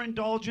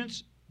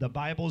 overindulgence, the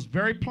Bible is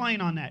very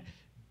plain on that.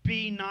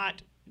 Be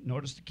not,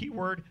 notice the key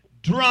word,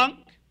 drunk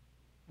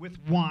with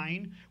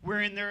wine,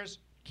 wherein there's,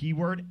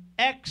 keyword,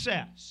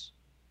 excess.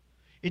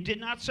 It did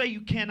not say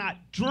you cannot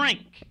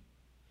drink.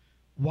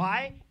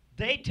 Why?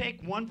 They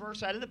take one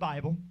verse out of the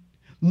Bible,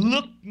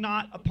 look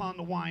not upon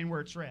the wine where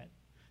it's read.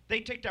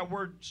 They take that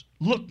word,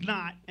 look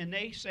not, and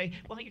they say,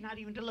 well, you're not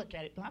even to look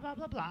at it, blah, blah,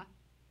 blah, blah.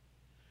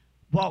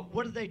 Well,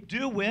 what do they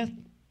do with,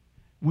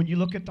 when you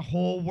look at the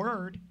whole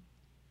word,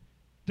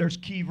 there's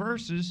key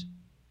verses,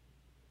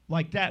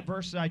 like that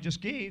verse that I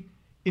just gave.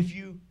 If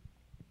you,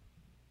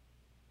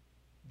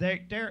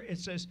 there it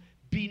says,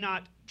 be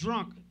not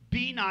drunk.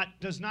 Be not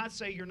does not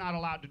say you're not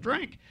allowed to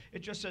drink. It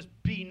just says,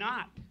 be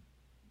not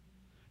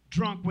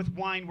drunk with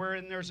wine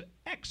wherein there's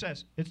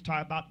excess. It's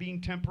talking about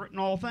being temperate in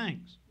all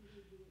things.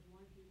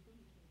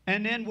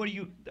 And then what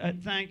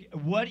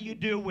do you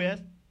do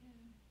with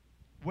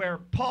where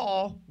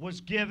Paul was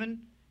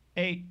given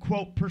a,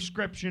 quote,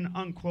 prescription,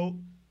 unquote.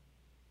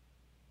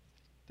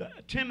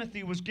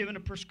 Timothy was given a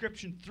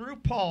prescription through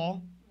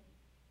Paul,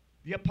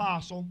 the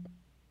apostle,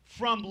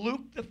 from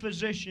Luke the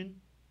physician,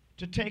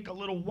 to take a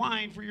little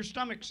wine for your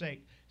stomach's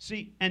sake.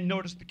 See, and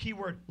notice the key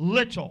word,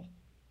 little.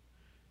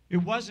 It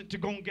wasn't to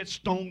go and get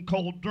stone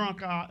cold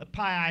drunk,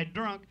 pie-eyed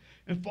drunk,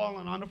 and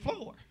falling on the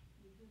floor.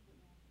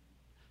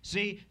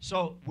 See,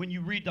 so when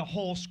you read the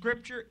whole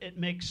scripture, it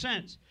makes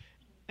sense.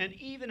 And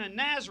even a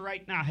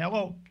Nazarite, now,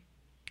 hello,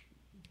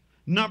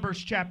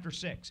 Numbers chapter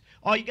 6.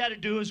 All you got to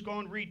do is go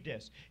and read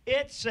this.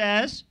 It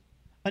says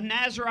a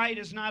Nazarite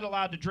is not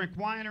allowed to drink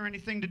wine or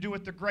anything to do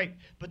with the grape.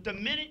 But the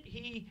minute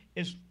he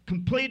is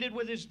completed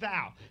with his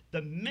vow,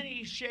 the minute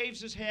he shaves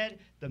his head,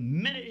 the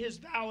minute his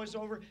vow is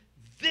over,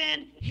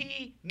 then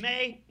he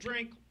may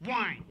drink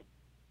wine.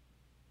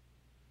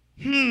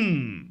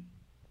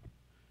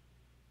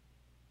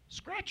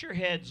 Scratch your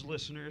heads,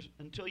 listeners,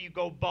 until you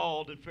go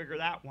bald and figure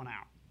that one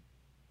out.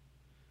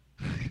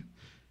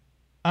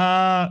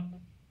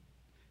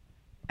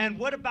 And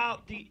what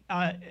about the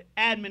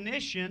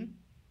admonition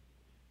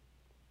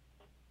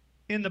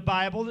in the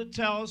Bible that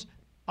tells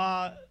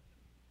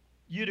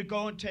you to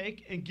go and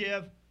take and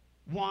give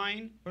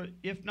wine, or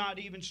if not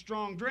even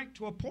strong drink,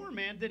 to a poor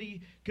man that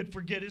he could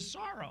forget his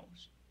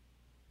sorrows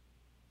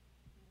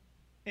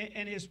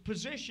and his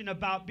position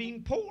about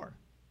being poor?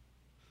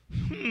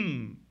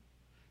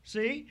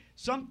 See,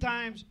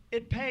 sometimes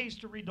it pays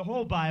to read the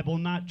whole Bible,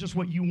 not just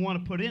what you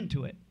want to put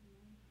into it.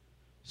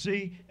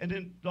 See, and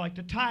then like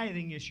the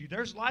tithing issue,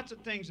 there's lots of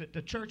things that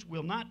the church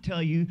will not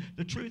tell you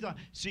the truth on.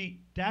 See,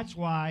 that's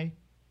why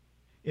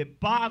it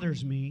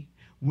bothers me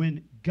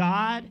when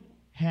God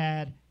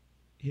had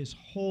his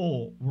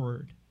whole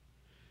word.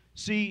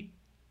 See,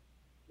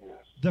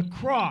 the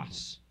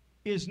cross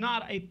is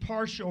not a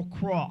partial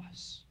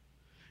cross.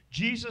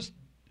 Jesus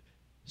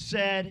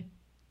said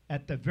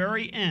at the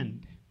very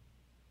end,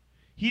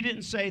 he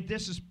didn't say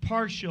this is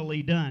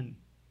partially done.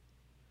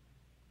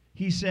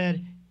 He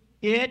said,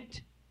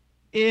 it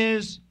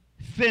is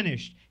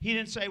finished. He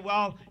didn't say,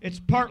 well, it's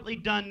partly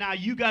done now.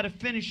 You got to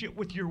finish it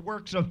with your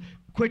works of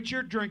quit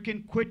your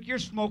drinking, quit your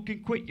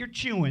smoking, quit your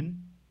chewing.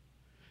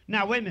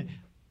 Now, wait a minute.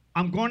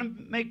 I'm going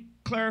to make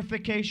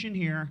clarification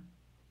here.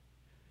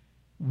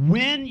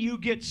 When you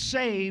get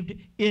saved,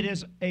 it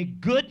is a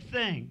good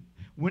thing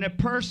when a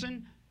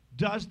person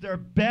does their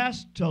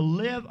best to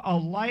live a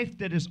life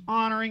that is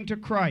honoring to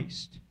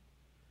Christ.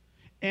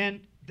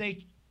 And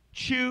they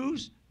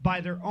choose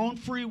by their own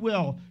free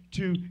will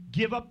to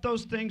give up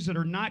those things that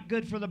are not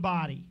good for the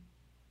body.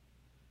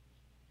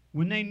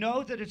 When they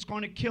know that it's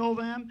going to kill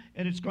them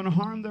and it's going to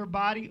harm their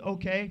body,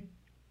 okay,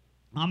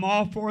 I'm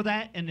all for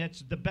that, and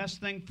it's the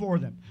best thing for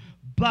them.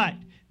 But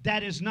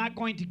that is not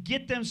going to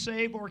get them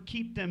saved or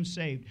keep them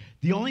saved.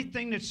 The only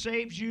thing that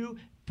saves you,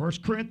 1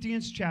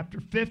 Corinthians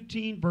chapter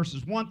 15,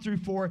 verses 1 through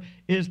 4,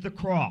 is the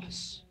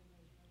cross.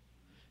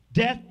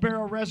 Death,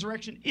 burial,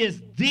 resurrection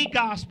is the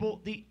gospel,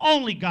 the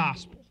only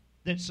gospel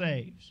that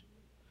saves.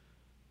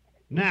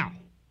 Now,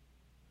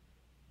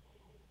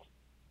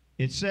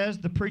 it says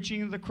the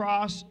preaching of the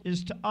cross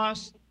is to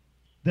us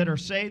that are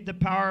saved the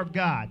power of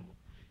God.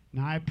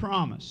 Now, I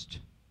promised,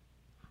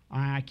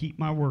 I keep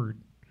my word.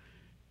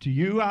 To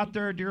you out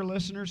there, dear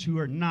listeners, who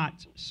are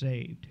not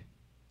saved,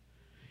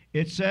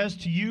 it says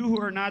to you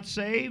who are not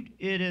saved,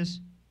 it is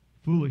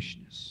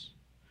foolishness.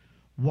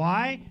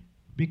 Why?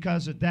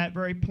 Because at that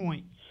very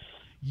point,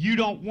 you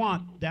don't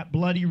want that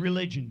bloody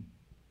religion.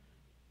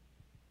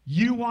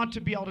 You want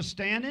to be able to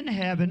stand in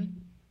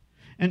heaven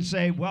and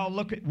say, well,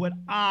 look at what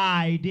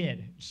I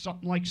did.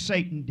 Something like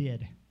Satan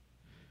did.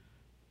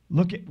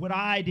 Look at what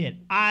I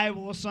did. I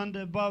will ascend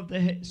above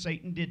the...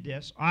 Satan did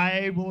this.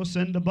 I will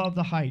ascend above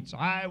the heights.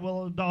 I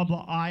will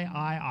double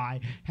I.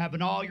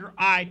 Having all your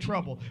eye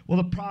trouble.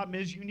 Well, the problem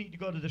is you need to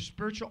go to the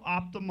spiritual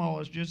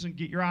ophthalmologist and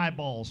get your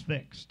eyeballs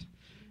fixed.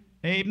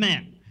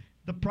 Amen.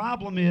 The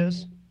problem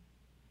is,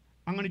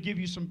 I'm going to give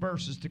you some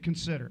verses to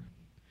consider.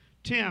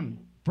 Tim,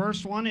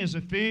 verse 1 is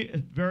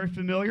very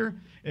familiar.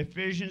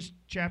 Ephesians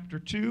chapter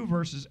 2,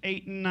 verses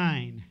 8 and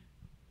 9.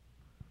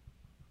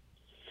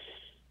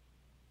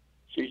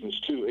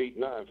 Ephesians 2, 8,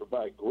 9, for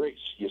by grace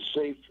ye are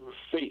saved through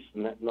faith,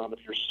 and that not of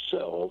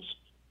yourselves.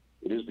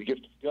 It is the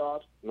gift of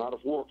God, not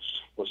of works,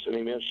 lest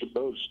any man should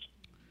boast.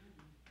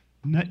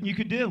 Nothing you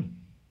could do.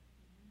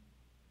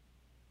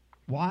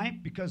 Why?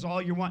 Because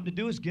all you're wanting to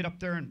do is get up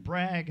there and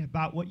brag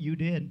about what you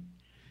did.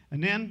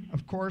 And then,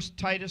 of course,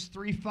 Titus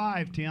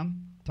 3:5, Tim.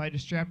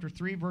 Titus chapter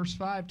 3, verse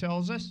 5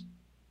 tells us,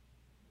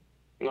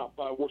 not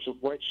by works of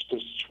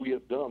righteousness which we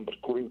have done, but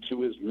according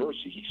to his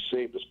mercy he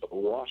saved us by the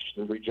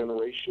washing and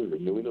regeneration and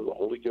renewing of the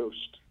Holy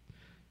Ghost.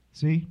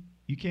 See,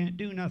 you can't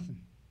do nothing.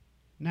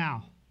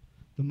 Now,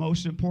 the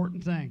most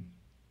important thing.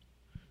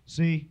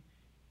 See,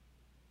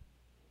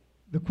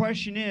 the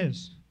question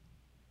is,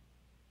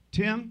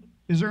 Tim,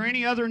 is there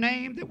any other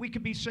name that we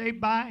could be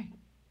saved by?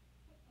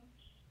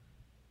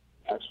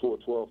 Acts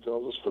 4:12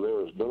 tells us, for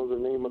there is no other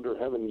name under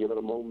heaven given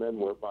among men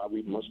whereby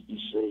we must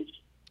be saved.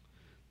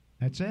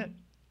 That's it.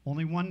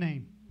 Only one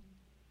name.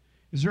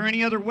 Is there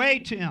any other way,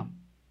 Tim?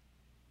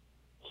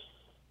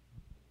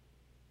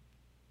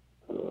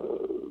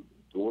 The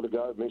Word of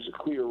God makes it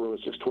clear,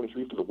 Romans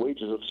 6:23, for the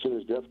wages of sin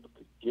is death, but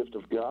the gift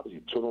of God is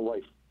eternal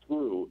life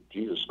through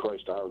Jesus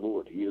Christ our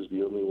Lord. He is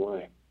the only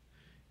way.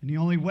 And the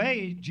only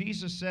way,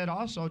 Jesus said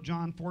also,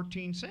 John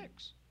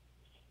 14:6.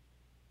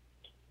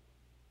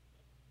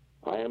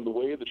 I am the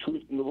way, the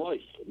truth, and the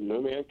life.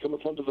 No man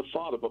cometh unto the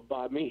Father but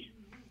by me.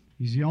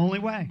 He's the only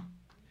way.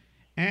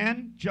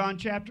 And John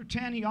chapter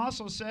 10, he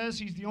also says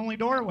he's the only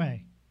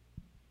doorway.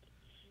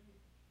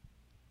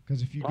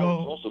 Because if you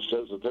Proverbs go... also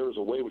says that there is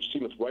a way which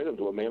seemeth right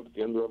unto a man, but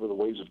the end thereof are the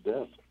ways of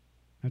death.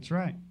 That's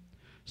right.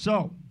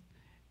 So,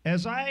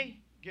 as I'm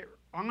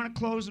going to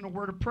close in a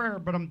word of prayer,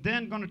 but I'm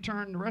then going to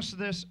turn the rest of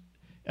this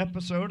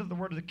episode of the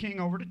Word of the King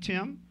over to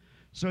Tim,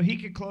 so he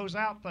could close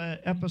out the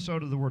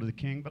episode of the Word of the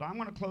King. But I'm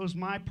going to close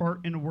my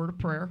part in a word of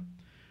prayer.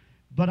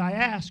 But I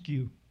ask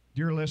you,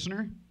 dear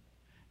listener,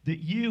 that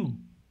you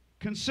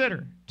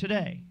consider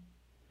today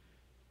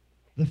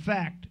the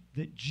fact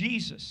that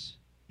Jesus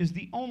is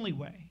the only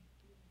way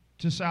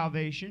to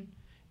salvation,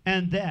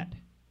 and that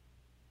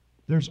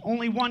there's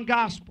only one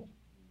gospel.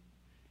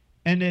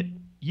 And that,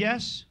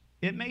 yes,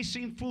 it may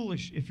seem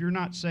foolish if you're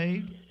not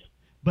saved,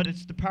 but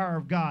it's the power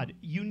of God.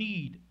 You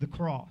need the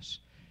cross.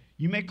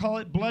 You may call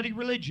it bloody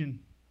religion,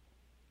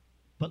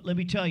 but let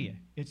me tell you,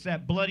 it's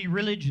that bloody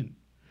religion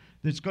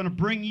that's going to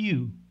bring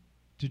you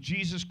to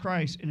Jesus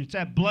Christ, and it's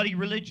that bloody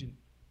religion.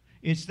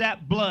 It's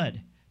that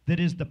blood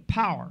that is the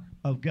power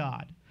of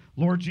God.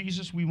 Lord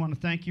Jesus, we want to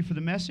thank you for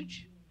the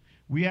message.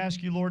 We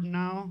ask you, Lord,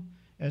 now,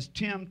 as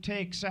Tim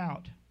takes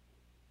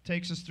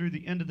us through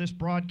the end of this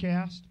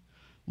broadcast,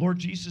 Lord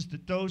Jesus,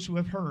 that those who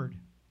have heard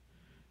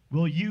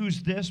will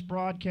use this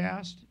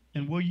broadcast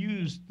and will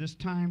use this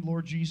time,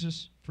 Lord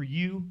Jesus, for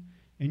you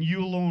and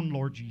you alone,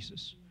 Lord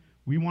Jesus.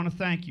 We want to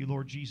thank you,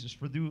 Lord Jesus,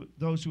 for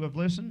those who have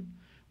listened.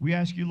 We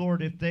ask you,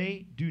 Lord, if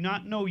they do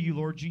not know you,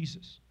 Lord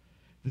Jesus,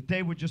 that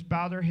they would just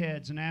bow their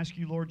heads and ask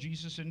you, Lord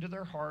Jesus, into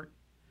their heart,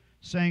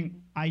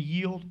 saying, I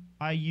yield,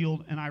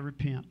 and I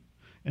repent.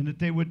 And that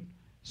they would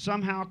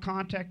somehow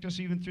contact us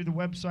even through the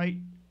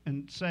website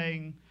and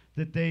saying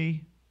that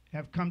they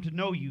have come to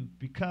know you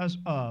because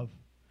of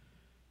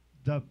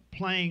the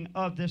playing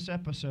of this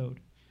episode,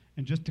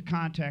 and just to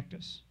contact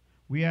us.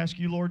 We ask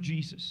you, Lord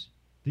Jesus,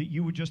 that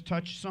you would just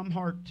touch some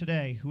heart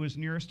today who is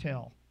nearest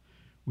hell.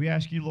 We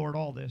ask you, Lord,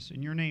 all this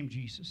in your name,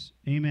 Jesus.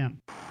 Amen.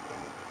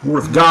 The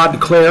Word of God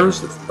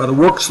declares that by the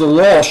works of the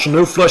law shall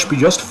no flesh be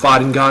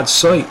justified in God's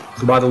sight,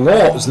 for by the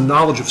law is the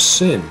knowledge of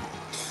sin.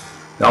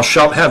 Thou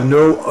shalt have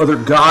no other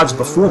gods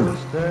before me.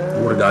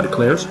 The Word of God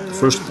declares, the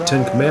first of the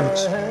 10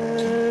 Commandments.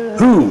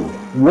 Who,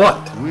 what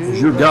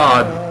is your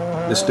God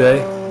this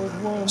day,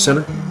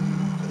 sinner?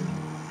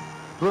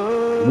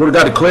 The Word of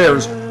God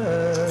declares,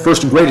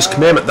 first and greatest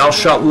commandment, thou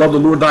shalt love the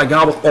Lord thy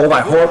God with all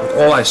thy heart, with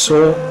all thy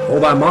soul, all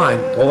thy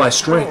mind, with all thy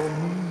strength.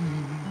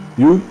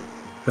 You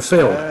have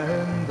failed.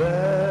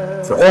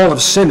 For all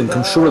have sinned and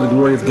come short of the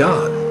glory of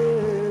God.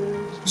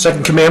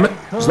 Second commandment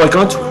is like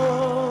unto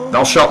it.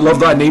 Thou shalt love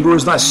thy neighbor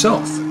as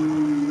thyself.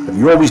 Have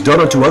you always done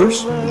unto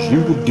others as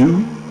you would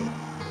do,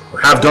 or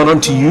have done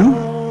unto you?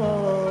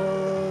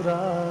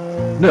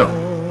 No,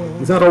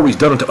 you've not always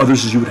done unto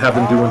others as you would have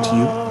them do unto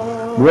you.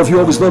 Nor have you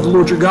always loved the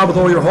Lord your God with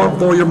all your heart,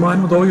 with all your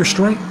mind, with all your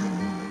strength.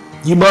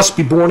 You must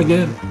be born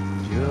again.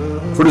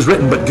 For it is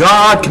written, but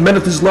God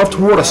commendeth his love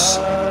toward us.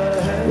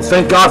 Well,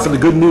 thank God for the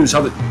good news,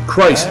 how that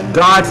Christ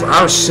died for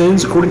our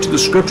sins according to the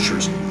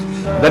Scriptures,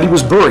 that he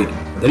was buried,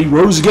 that he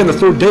rose again the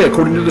third day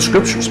according to the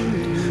Scriptures.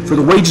 For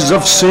the wages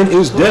of sin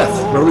is death.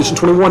 Revelation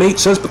 21:8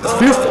 says, but the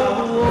fearful,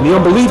 and the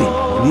unbelieving,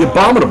 and the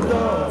abominable,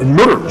 and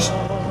murderers,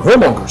 and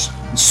whoremongers,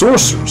 and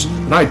sorcerers,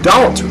 and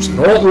idolaters, and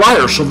all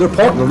liars shall their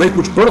part in the lake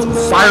which burneth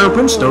with fire and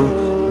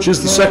brimstone, which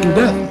is the second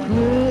death.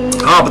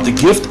 But the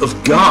gift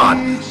of God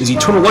is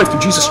eternal life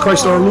through Jesus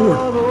Christ our Lord.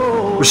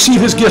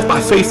 Receive his gift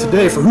by faith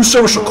today, for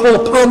whosoever shall call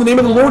upon the name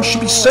of the Lord shall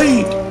be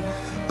saved.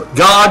 But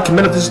God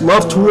commendeth his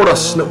love toward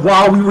us, and that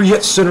while we were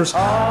yet sinners,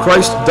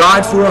 Christ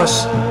died for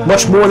us.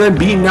 Much more than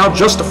being now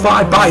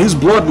justified by his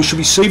blood, we shall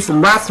be saved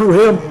from wrath through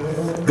him.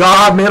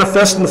 God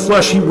manifest in the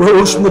flesh, he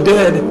rose from the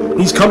dead.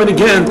 He's coming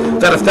again,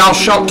 that if thou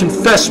shalt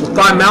confess with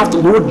thy mouth the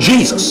Lord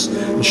Jesus,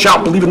 and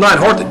shalt believe in thine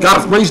heart that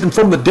God hath raised him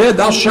from the dead,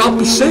 thou shalt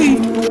be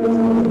saved. The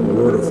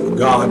word of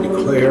God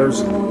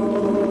declares, 2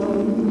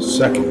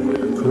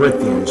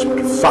 Corinthians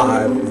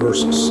 5,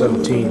 verse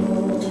 17.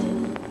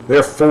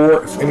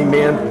 Therefore, if any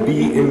man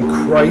be in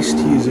Christ,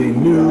 he is a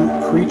new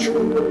creature.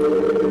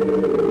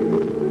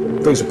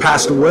 Things have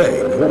passed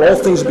away. Behold, all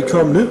things have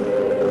become new.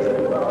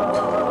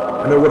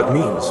 I know what it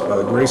means, by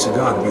the grace of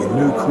God, to be a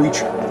new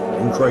creature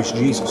in Christ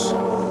Jesus.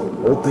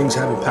 Old things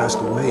having passed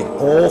away, and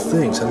all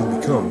things having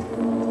become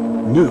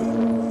new.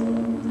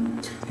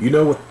 Do you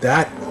know what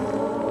that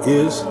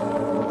is?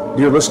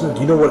 Dear listener, do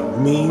you know what it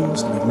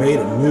means to be made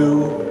a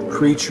new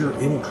creature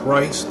in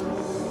Christ?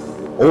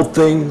 Old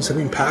things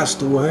having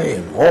passed away,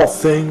 and all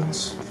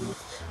things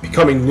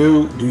becoming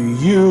new. Do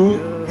you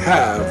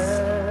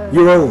have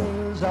your own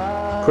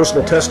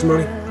personal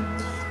testimony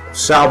of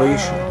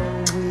salvation,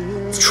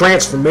 of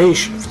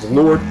transformation for the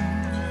Lord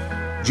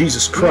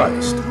Jesus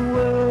Christ?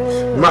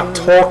 I'm not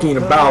talking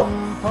about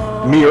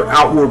mere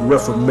outward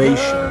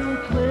reformation,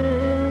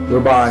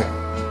 whereby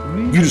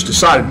you just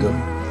decided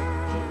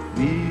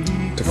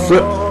to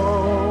flip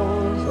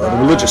the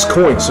religious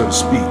coin, so to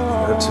speak,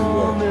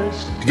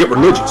 to get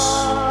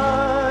religious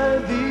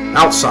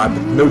outside,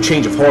 but no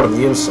change of heart on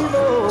the inside.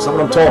 That's not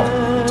what I'm talking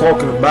about. I'm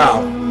talking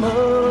about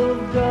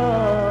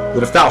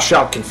that if thou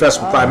shalt confess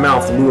with thy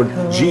mouth the Lord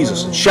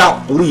Jesus, and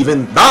shalt believe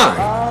in thine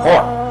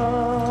heart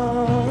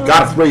that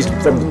God hath raised him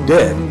from the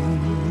dead,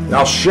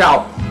 thou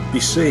shalt be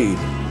saved.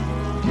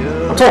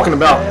 I'm talking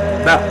about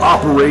that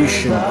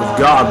operation of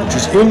God which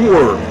is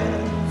inward.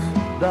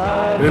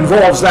 It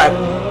involves that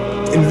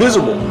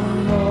invisible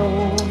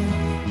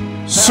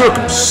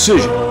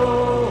circumcision.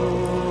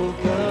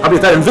 I mean,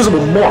 that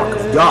invisible mark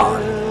of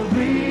God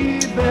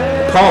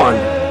upon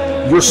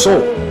your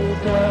soul.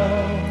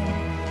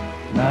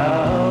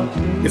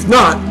 If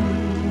not,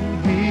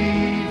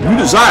 you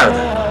desire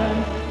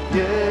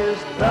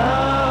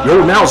that.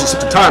 Now is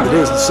the time,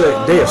 today is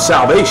the day of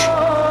salvation.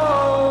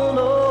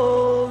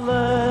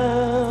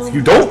 If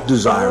you don't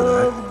desire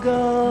that,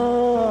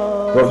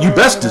 well, you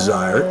best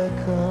desire it,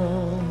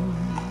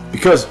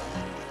 because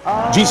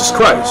Jesus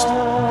Christ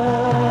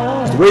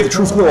is the way, the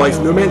truth, and the life.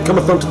 No man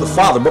cometh unto the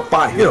Father but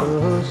by him.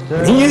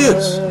 And he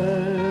is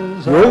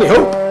your only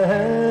hope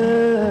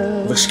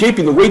of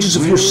escaping the wages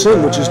of your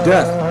sin, which is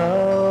death.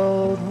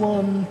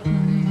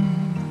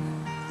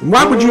 And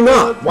why would you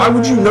not? Why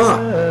would you not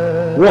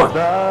want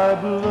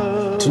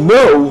to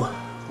know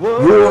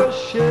your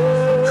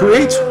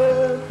Creator,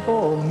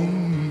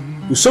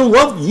 who so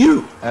loved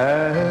you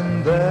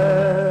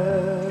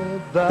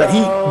that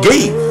he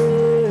gave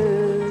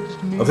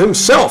of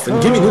himself in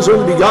giving his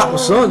only begotten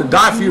Son to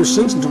die for your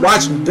sins and to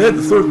rise from the dead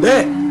the third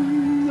day?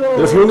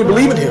 That if you only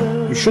believe in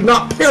him, you should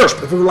not perish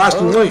but have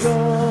everlasting life.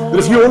 That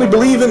if you only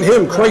believe in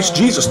him, Christ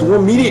Jesus, the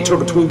one mediator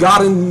between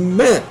God and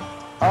men,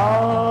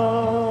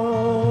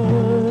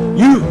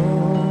 you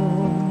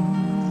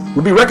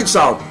will be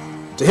reconciled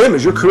to him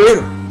as your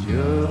Creator.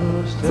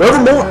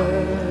 forevermore.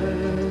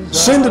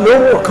 Sin to no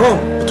more come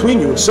between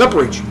you and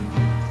separate you.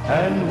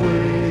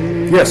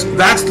 Yes,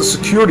 that's the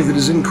security that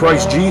is in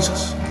Christ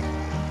Jesus.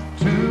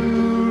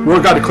 The Word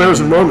of God declares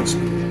in Romans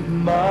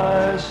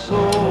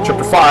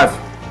chapter 5,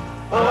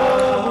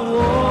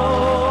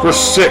 verse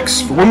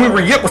 6, "For when we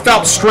were yet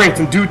without strength,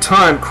 in due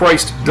time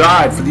Christ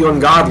died for the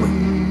ungodly.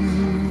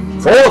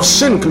 For all have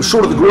sinned and come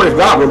short of the glory of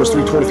God," Romans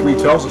 3:23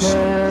 tells us.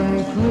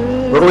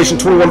 Revelation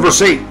 21,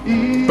 verse 8,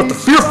 "But the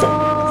fearful,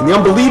 and the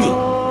unbelieving,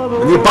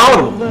 and the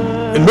abominable,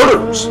 and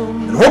murderers,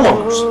 and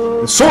whoremongers,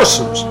 and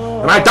sorcerers,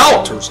 and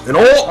idolaters, and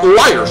all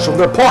liars shall have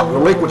their part in the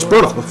lake which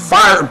burneth with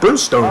fire and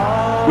brimstone,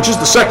 which is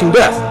the second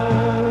death."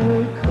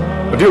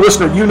 My dear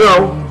listener, you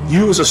know,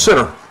 you as a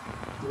sinner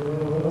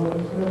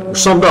are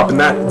summed up in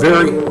that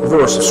very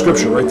verse of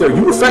Scripture right there.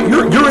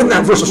 You're in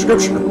that verse of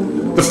Scripture.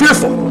 The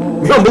fearful,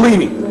 the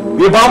unbelieving,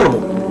 the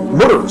abominable,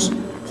 murderers,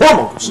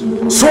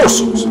 whoremongers,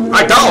 sorcerers,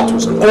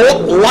 idolaters, and all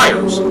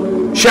liars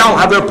shall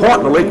have their part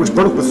in the lake which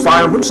burneth with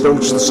fire and brimstone,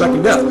 which is the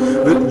second death.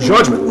 The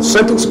judgment, the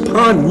sentence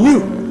upon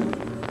you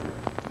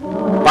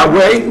by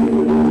way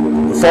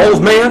of the fall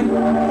of man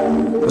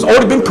has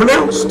already been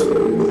pronounced.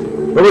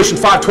 Revelation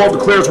 5:12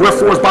 declares,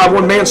 "Wherefore as by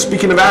one man,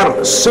 speaking of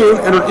Adam, sin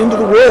entered into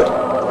the world,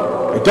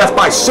 and death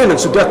by sin, and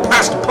so death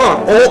passed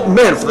upon all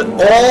men, for that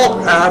all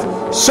have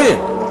sinned.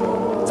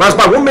 For as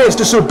by one man's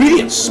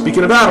disobedience,"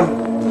 speaking of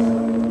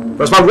Adam,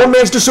 "for as by one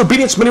man's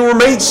disobedience many were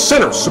made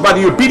sinners, so by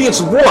the obedience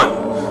of one,"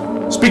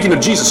 speaking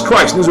of Jesus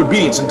Christ and his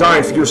obedience in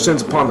dying for your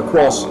sins upon the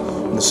cross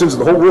and the sins of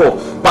the whole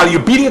world, "by the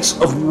obedience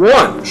of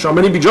one shall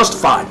many be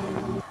justified."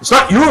 It's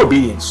not your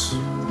obedience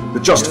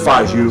that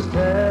justifies you.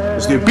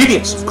 It's the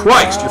obedience of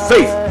Christ. Your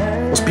faith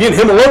must be in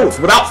him alone.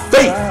 For without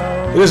faith,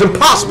 it is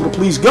impossible to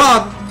please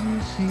God.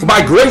 For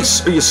by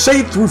grace are you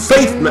saved through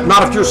faith,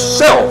 not of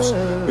yourselves.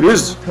 It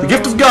is the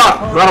gift of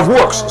God, not of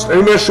works, lest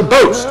any man should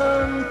boast.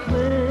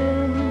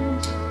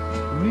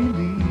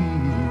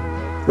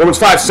 Romans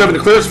 5:7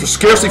 declares, "For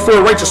scarcely for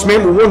a righteous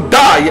man will one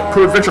die, yet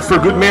peradventure for a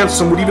good man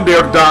some would even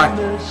dare to die."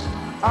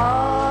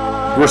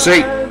 Verse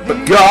 8,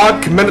 "But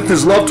God commendeth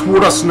his love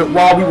toward us, in that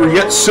while we were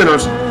yet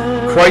sinners,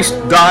 Christ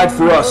died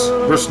for us."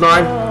 Verse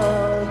 9,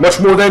 "Much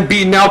more then,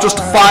 being now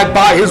justified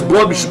by his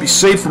blood, we should be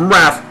saved from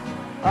wrath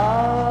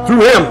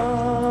through him."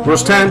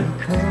 Verse 10,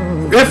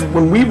 "If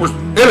when we were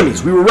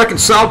enemies we were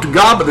reconciled to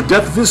God by the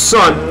death of his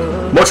Son,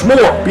 much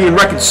more, being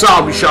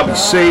reconciled, we shall be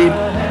saved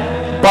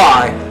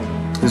by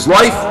his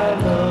life."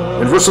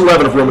 In verse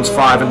 11 of Romans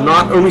 5, "And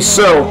not only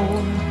so,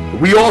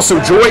 but we also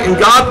joy in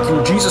God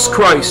through Jesus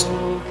Christ,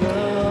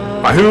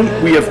 by whom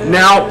we have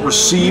now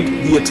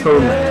received the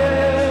atonement."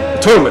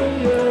 Atonement,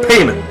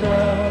 payment.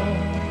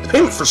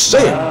 Payment for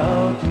sin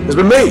has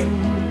been made.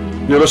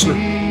 Dear listener,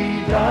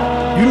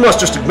 you must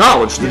just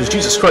acknowledge that as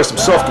Jesus Christ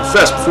himself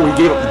confessed before he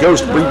gave up the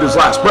ghost to breathe his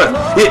last breath,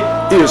 it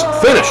is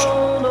finished.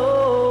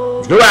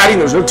 There's no adding,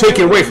 there's no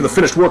taking away from the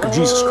finished work of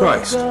Jesus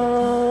Christ.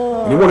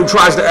 Anyone who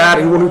tries to add,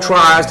 anyone who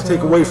tries to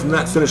take away from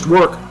that finished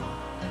work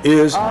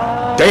is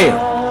damned.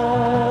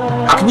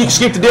 How can you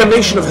escape the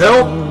damnation of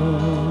hell?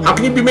 How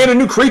can you be made a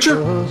new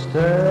creature?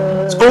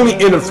 It's only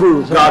in and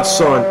through God's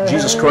Son,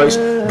 Jesus Christ,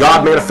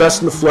 God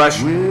manifest in the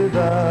flesh.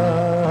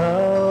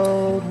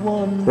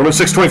 Romans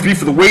 6:23,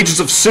 "For the wages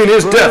of sin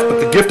is death, but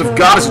the gift of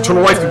God is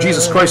eternal life through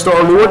Jesus Christ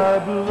our Lord."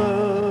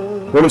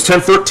 Romans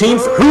 10:13,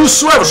 "For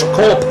whosoever shall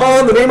call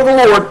upon the name of the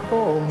Lord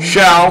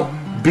shall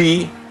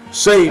be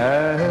saved."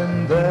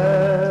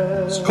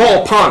 So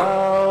call upon it.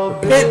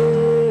 Repent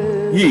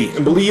ye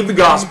and believe the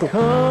gospel,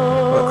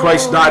 that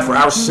Christ died for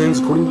our sins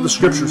according to the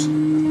Scriptures,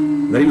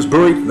 and that he was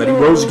buried, and that he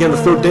rose again the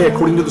third day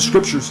according to the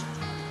Scriptures.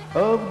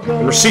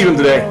 And receive him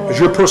today as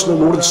your personal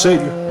Lord and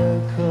Savior.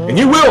 And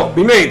you will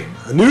be made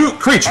a new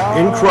creature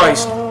in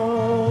Christ.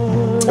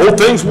 Old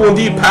things will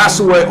indeed pass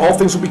away. All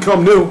things will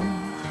become new.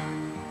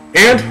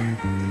 And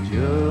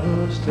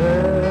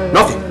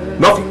nothing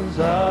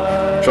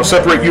shall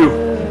separate you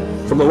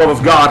from the love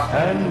of God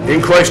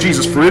in Christ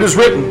Jesus. For it is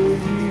written,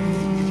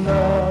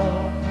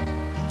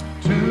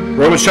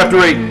 Romans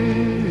chapter 8,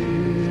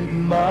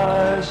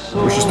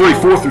 verses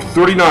 34 through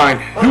 39,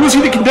 "Who is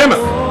he that condemneth?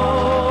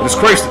 It is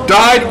Christ that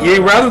died, yea,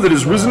 rather that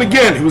is risen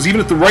again, who is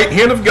even at the right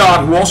hand of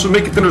God, who also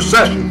maketh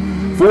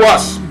intercession for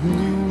us.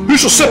 Who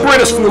shall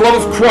separate us from the love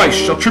of Christ?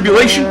 Shall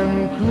tribulation,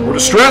 or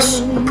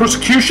distress, or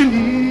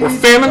persecution, or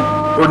famine,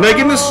 or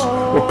nakedness,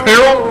 or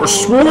peril, or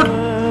sword?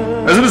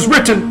 As it is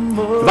written,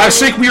 For thy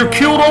sake we are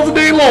killed all the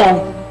day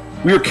long.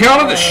 We are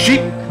counted as sheep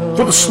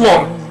for the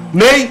slaughter.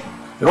 Nay,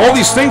 in all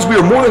these things we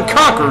are more than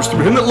conquerors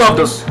through him that loved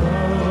us.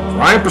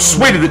 For I am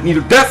persuaded that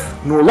neither death,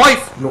 nor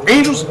life, nor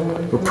angels,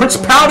 nor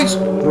principalities,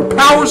 nor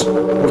powers,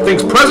 nor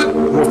things present,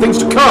 nor things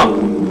to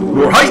come,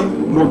 nor height,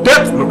 nor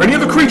depth, nor any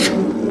other creature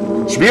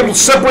should be able to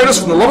separate us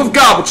from the love of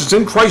God which is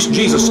in Christ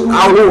Jesus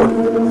our Lord.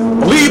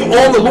 Believe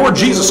on the Lord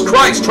Jesus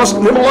Christ, trust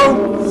in him alone,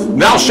 and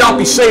thou shalt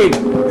be saved.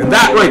 And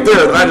that right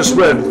there that I just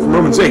read from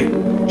Romans 8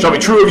 shall be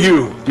true of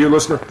you, dear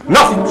listener.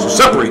 Nothing shall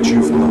separate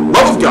you from the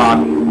love of God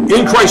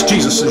in Christ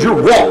Jesus, as your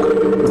walk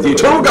with the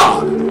eternal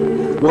God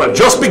will have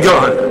just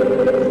begun.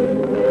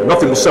 And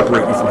nothing will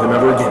separate you from him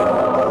ever again.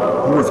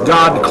 The word of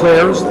God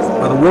declares,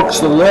 by the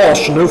works of the law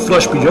shall no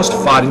flesh be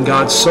justified in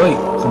God's sight,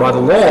 for by the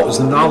law is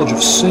the knowledge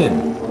of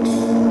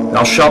sin.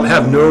 Thou shalt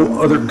have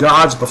no other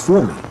gods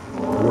before me.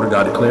 The word of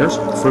God declares,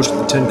 the first of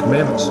the 10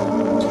 Commandments.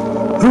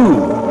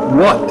 Who,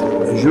 what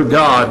is your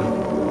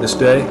God this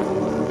day,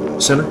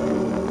 sinner?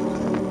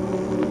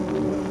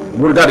 The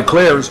word of God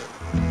declares,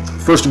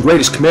 first and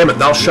greatest commandment,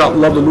 thou shalt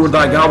love the Lord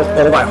thy God with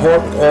all thy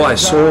heart, with all thy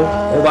soul,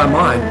 all thy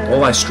mind,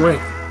 all thy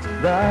strength.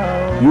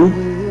 You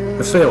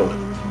have failed.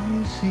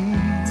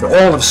 For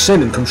all have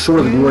sinned and come short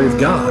of the glory of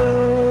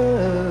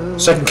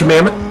God. Second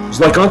commandment is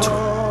like unto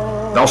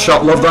it. Thou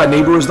shalt love thy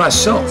neighbor as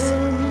thyself.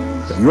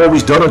 Have you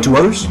always done unto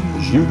others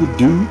as you would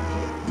do,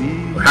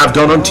 or have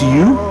done unto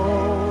you?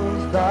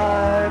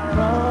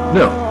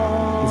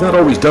 No, you've not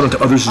always done unto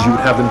others as you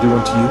would have them do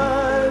unto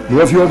you. Nor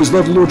have you always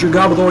loved the Lord your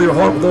God with all your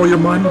heart, with all your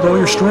mind, with all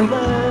your strength.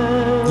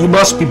 You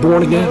must be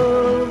born again.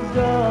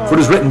 For it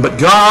is written, but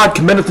God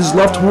commendeth his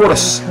love toward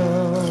us.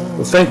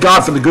 Well, thank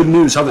God for the good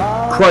news, how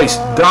that Christ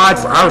died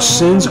for our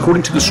sins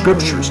according to the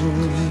Scriptures,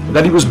 and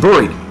that he was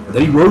buried, and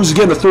that he rose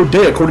again the third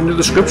day according to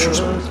the Scriptures.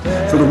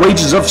 For the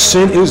wages of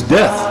sin is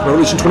death.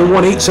 Revelation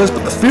 21:8 says,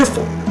 but the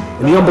fearful,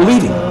 and the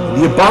unbelieving,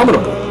 and the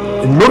abominable,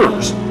 and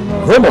murderers,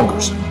 and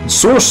whoremongers, and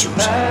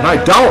sorcerers, and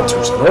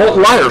idolaters, and all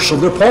liars shall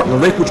their part in the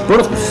lake which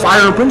burneth with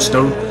fire and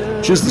brimstone,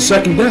 which is the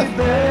second death.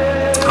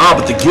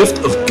 But the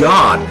gift of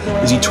God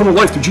is eternal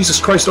life through Jesus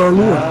Christ our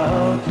Lord.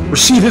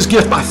 Receive his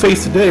gift by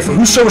faith today, for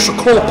whosoever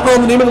shall call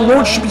upon the name of the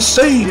Lord shall be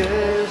saved.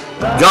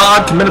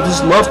 God commendeth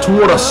his love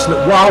toward us, and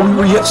that while we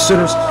were yet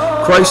sinners,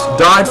 Christ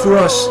died for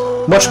us.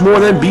 Much more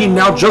than being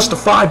now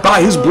justified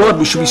by his blood,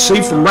 we shall be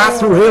saved from wrath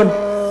through him.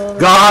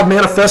 God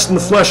manifest in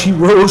the flesh, he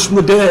rose from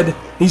the dead.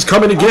 He's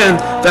coming again,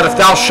 that if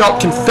thou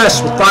shalt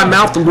confess with thy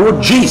mouth the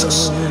Lord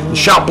Jesus, and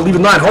shalt believe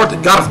in thine heart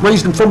that God hath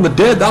raised him from the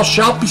dead, thou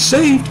shalt be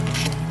saved.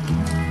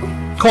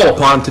 Call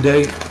upon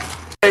today.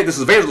 Hey, this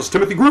is Evangelist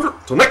Timothy Groover.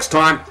 Till next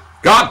time,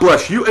 God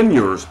bless you and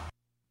yours.